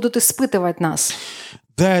которые будут испытывать нас.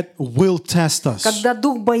 that will test us. Когда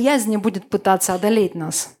дух боязни будет пытаться одолеть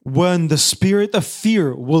нас. When the spirit of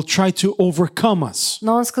fear will try to overcome us.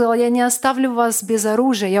 Но Он сказал: «Я не оставлю вас без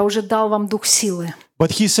оружия, я уже дал вам дух силы».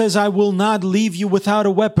 But He says, I will not leave you without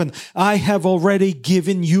a weapon. I have already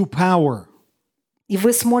given you power. И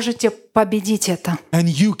вы сможете победить это. And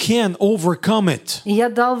you can overcome it. И я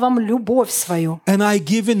дал вам любовь свою. And I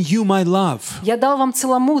given you my love. Я дал вам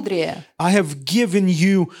целомудрие. I have given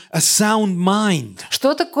you a sound mind.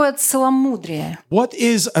 Что такое целомудрие? What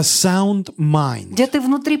is a sound mind? Где ты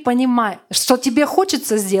внутри понимаешь, что тебе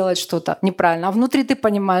хочется сделать что-то неправильно, а внутри ты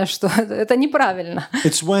понимаешь, что это неправильно.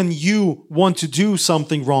 It's when you want to do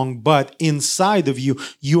something wrong, but inside of you,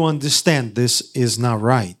 you understand this is not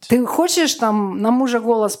right. Ты хочешь там на мужа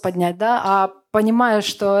голос поднять, да, а понимаешь,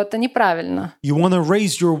 что это неправильно. You want to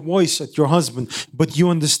raise your voice at your husband, but you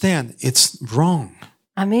understand it's wrong.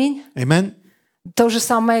 Аминь. Amen? То же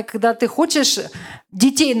самое, когда ты хочешь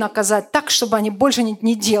детей наказать так, чтобы они больше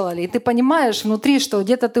не делали. И ты понимаешь внутри, что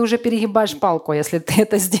где-то ты уже перегибаешь палку, если ты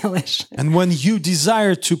это сделаешь. And when you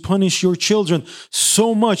desire to punish your children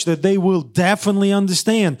so much that they will definitely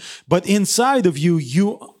understand, but inside of you,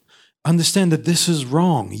 you understand that this is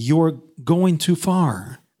wrong. You're going too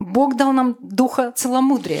far. Бог дал нам духа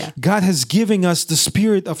целомудрия. God has given us the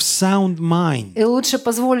spirit of sound mind. И лучше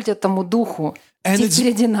позволить этому духу идти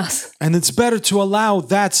впереди нас. And it's better to allow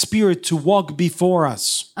that spirit to walk before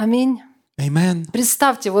us. Аминь. Amen.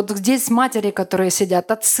 Представьте, вот здесь матери, которые сидят,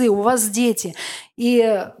 отцы, у вас дети. И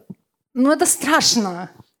это страшно.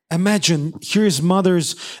 Imagine, here's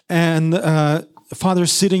mothers and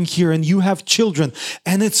fathers sitting here, and you have children,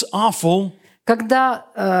 and it's awful. Когда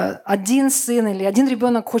один сын или один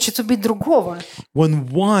ребенок хочет убить другого. When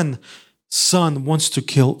one son wants to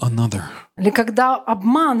kill another. Или когда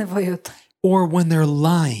обманывают. Or when they're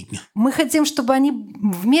lying. Мы хотим, чтобы они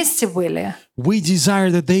вместе были. We desire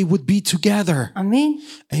that they would be together. Аминь.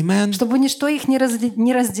 Amen. Чтобы ничто их не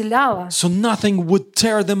разделяло. So nothing would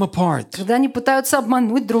tear them apart. Когда они пытаются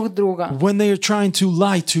обмануть друг друга. When they are trying to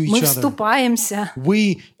lie to each Мы other. вступаемся.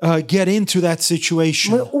 We get into that situation.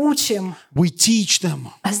 Мы учим. We teach them.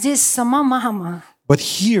 А здесь сама мама. But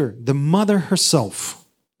here, the mother herself.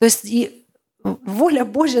 То есть воля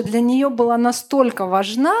Божья для нее была настолько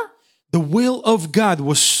важна. The will of God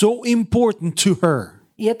was so important to her.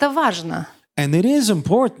 И это важно. And it is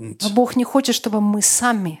important. Но Бог не хочет, чтобы мы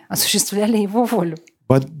сами осуществляли Его волю.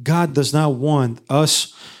 But God does not want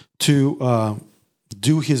us to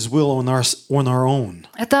do His will on our own.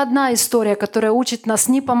 Это одна история, которая учит нас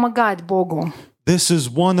не помогать Богу. This is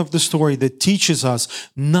one of the story that teaches us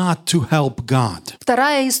not to help God.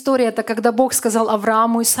 Вторая история — это когда Бог сказал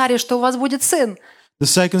Аврааму и Саре, что у вас будет сын. The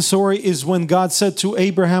second story is when God said to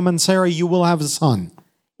Abraham and Sarah, you will have a son.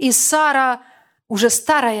 И Сара уже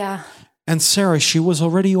старая. And Sarah, she was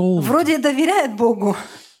already old. Вроде доверяет Богу.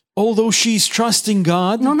 Although she's trusting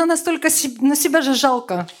God. Но она настолько на себя же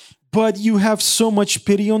жалко. But you have so much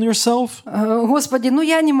pity on yourself. Господи,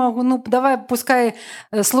 я не могу. Давай, пускай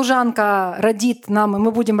служанка родит нам, и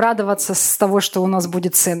мы будем радоваться с того, что у нас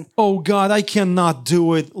будет сын. Oh God, I cannot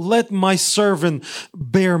do it. Let my servant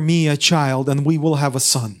bear me a child, and we will have a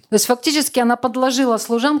son. То есть фактически она подложила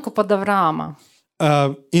служанку под Авраама.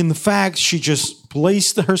 In fact, she just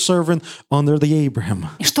placed her servant under the Abraham.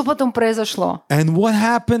 И что потом произошло? And what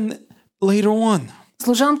happened later on?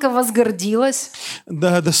 Служанка возгордилась.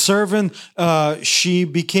 The servant, she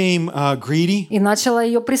became greedy. И начала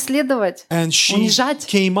ее преследовать, And she унижать.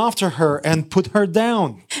 came after her and put her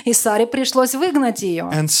down. И Саре пришлось выгнать ее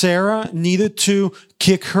And Sarah needed to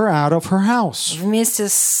kick her out of her house вместе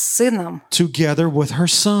с сыном. together with her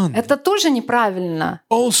son. Это тоже неправильно.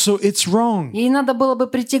 Also, it's wrong. Ей надо было бы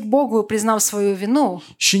прийти к Богу, признав свою вину.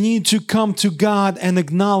 She needed to come to God and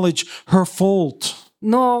acknowledge her fault.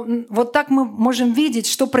 Но вот так мы можем видеть,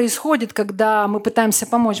 что происходит, когда мы пытаемся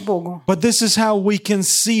помочь Богу. But this is how we can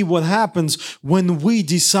see what happens when we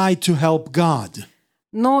decide to help God.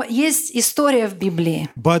 Но есть история в Библии,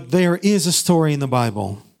 But there is a story in the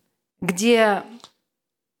Bible где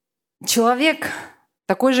человек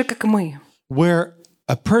такой же, как мы, where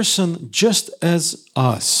a person just as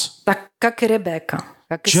us, так как и Ребекка,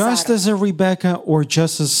 как и just Сара, as a Rebecca or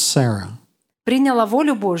just as Sarah, приняла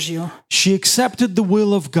волю Божью, she accepted the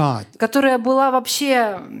will of God, которая была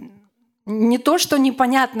вообще не то, что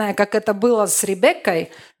непонятная, как это было с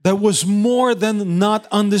Ребеккой. that was more than not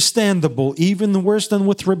understandable, even worse than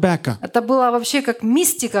with Rebecca. Это была вообще как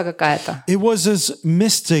мистика какая-то. It was as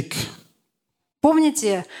mystic.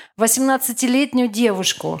 Помните 18-летнюю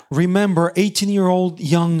девушку? Remember, 18-year-old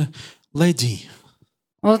young lady,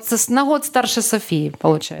 Вот на год старше Софии,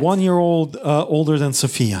 получается. 1-year-old older than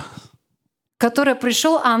Sophia. Которой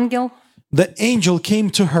пришел ангел The angel came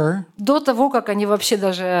to her до того, как они вообще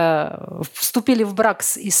даже вступили в брак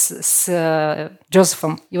с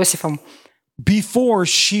Иосифом. before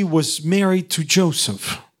she was married to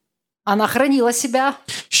Joseph. Она хранила себя.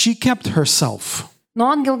 She kept herself. Но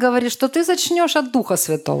ангел говорит, что ты зачнешь от Духа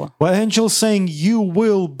Святого. But angel saying, you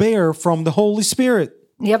will bear from the Holy Spirit.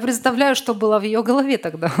 Я представляю, что было в ее голове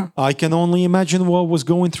тогда. I can only imagine what was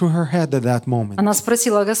going through her head at that moment. Она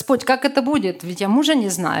спросила: Господь, как это будет? Ведь я мужа не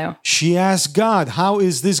знаю. She asked God, how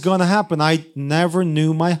is this going to happen? I never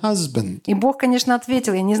knew my husband. И Бог, конечно,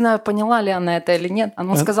 ответил. Я не знаю, поняла ли она это или нет.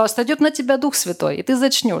 Он сказал, что идет на тебя Дух Святой, и ты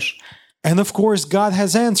зачнешь. And of course, God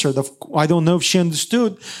has answered. I don't know if she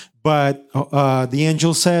understood, But the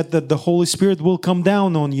angel said that the Holy Spirit will come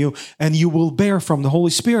down on you and you will bear from the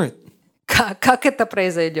Holy Spirit. Как это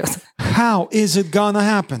произойдет? How is it gonna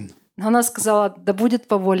happen? Но она сказала: да будет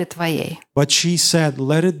по воле твоей. But she said,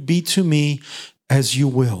 let it be to me as you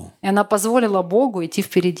will. И она позволила Богу идти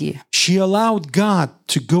впереди. She allowed God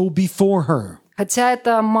to go before her. Хотя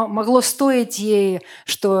это могло стоить ей,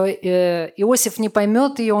 что Иосиф не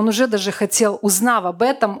поймет ее, он уже даже хотел, узнав об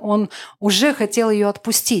этом, он уже хотел ее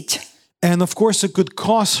отпустить. And of course it could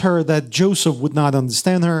cost her that Joseph would not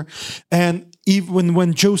understand her. And even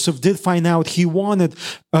when Joseph did find out, he wanted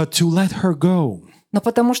to let her go. Но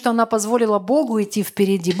потому что она позволила Богу идти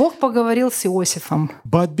впереди, Бог поговорил с Иосифом.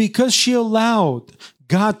 But because she allowed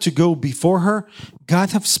God to go before her,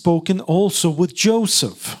 God have spoken also with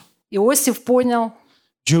Joseph. Иосиф понял,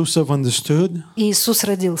 Joseph understood, и Иисус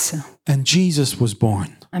родился. and Jesus was born.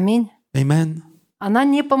 Аминь. Amen. Она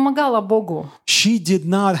не помогала Богу. She did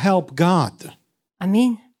not help God.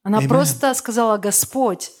 Аминь. Она Amen. просто сказала: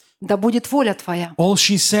 Господь, да будет воля Твоя. All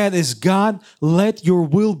she said is, God, let your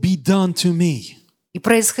will be done to me. И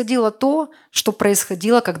происходило то, что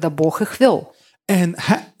происходило, когда Бог их вел. And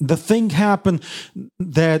the thing happened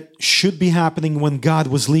that should be happening when God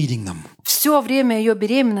was leading them. Все время ее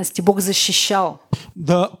беременности Бог защищал.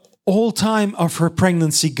 The whole time of her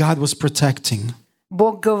pregnancy, God was protecting.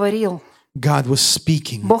 Бог говорил. God was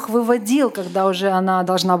speaking. Бог выводил, когда уже она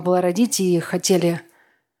должна была родить, и хотели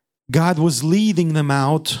God was leading them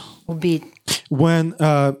out убить. when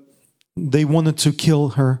they wanted to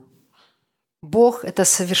kill her. Бог это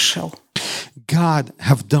совершил. God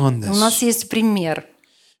have done У нас this. есть пример,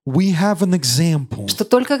 We have an example. что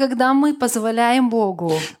только когда мы позволяем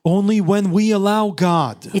Богу Only when we allow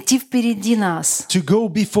God идти впереди нас, to go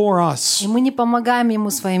before us и мы не помогаем Ему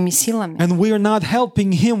своими силами, and we are not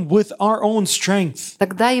helping Him with our own strength,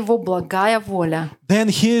 тогда Его благая воля, then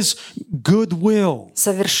His good will,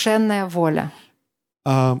 совершенная воля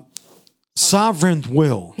sovereign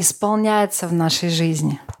will, исполняется в нашей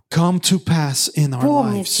жизни. come to pass in our lives.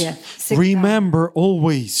 Помните всегда. Remember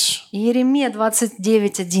always. Иеремия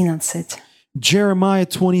 29:11. Jeremiah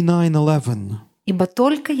 29:11. «Ибо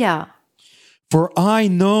только я For I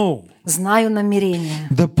know знаю намерения,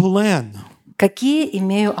 the plan какие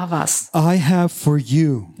имею о вас, I have for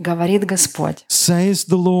you, говорит Господь. says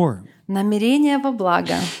the Lord. Намерения во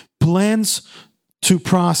благо, Plans to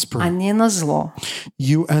prosper а не на зло,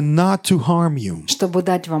 you and not to harm you. чтобы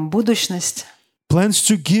дать вам будущность Plans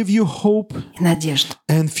to give you hope и надежду».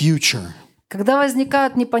 and future. Когда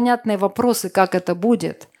возникают непонятные вопросы, как это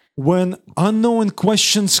будет, When unknown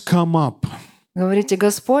questions come up, говорите: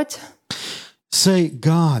 Господь, say,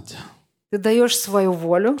 God, Ты даешь свою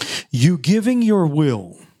волю, you giving your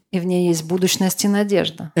will, и в ней есть будущность и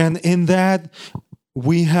надежда. and in that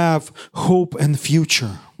we have hope and future.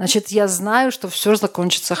 Значит, я знаю, что все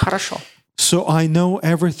закончится хорошо. So I know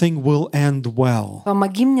everything will end well.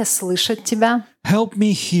 Помоги мне слышать Тебя, Help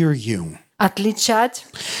me hear you, отличать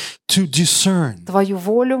to discern Твою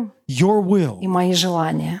волю your will и мои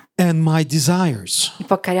желания, and my desires, и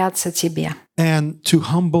покоряться Тебе. and to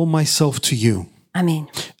humble myself to you. Аминь.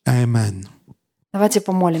 Amen. Давайте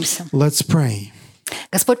помолимся. Let's pray.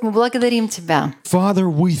 Господь, мы благодарим Тебя Father,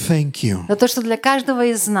 we thank you за то, что для каждого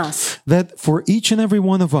из нас that for each and every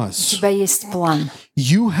one of у us, Тебя есть план.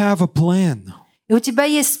 you have a plan. И у Тебя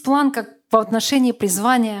есть план как по отношению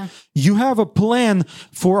призвания, You have a plan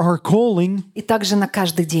for our calling и также на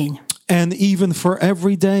каждый день. and even for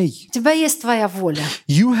every day. У Тебя есть Твоя воля,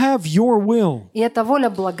 You have your will, и эта воля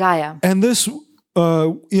благая, and this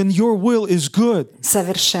in your will is good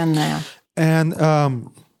совершенная. and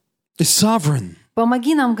is sovereign.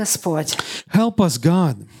 Помоги нам, Господь, Help us,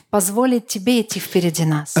 God. позволить Тебе идти впереди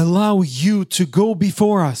нас. Allow you to go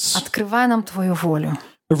before us. Открывай нам Твою волю,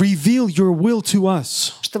 Reveal your will to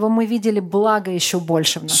us чтобы мы видели благо еще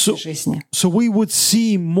больше в нашей жизни. so we would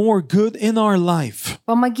see more good in our life,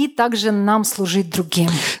 Помоги также нам служить другим,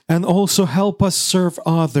 and also help us serve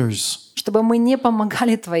others, чтобы мы не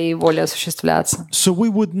помогали Твоей воле осуществляться, so we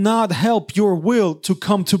would not help your will to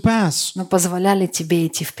come to pass, но позволяли Тебе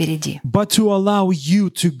идти впереди. but to allow you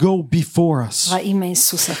to go before us. Во имя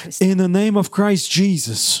Иисуса Христа. In the name of Christ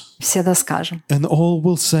Jesus. Все доскажем. And all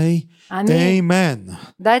will say, Аминь. Amen.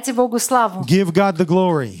 Дайте Богу славу. Give God the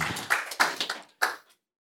glory.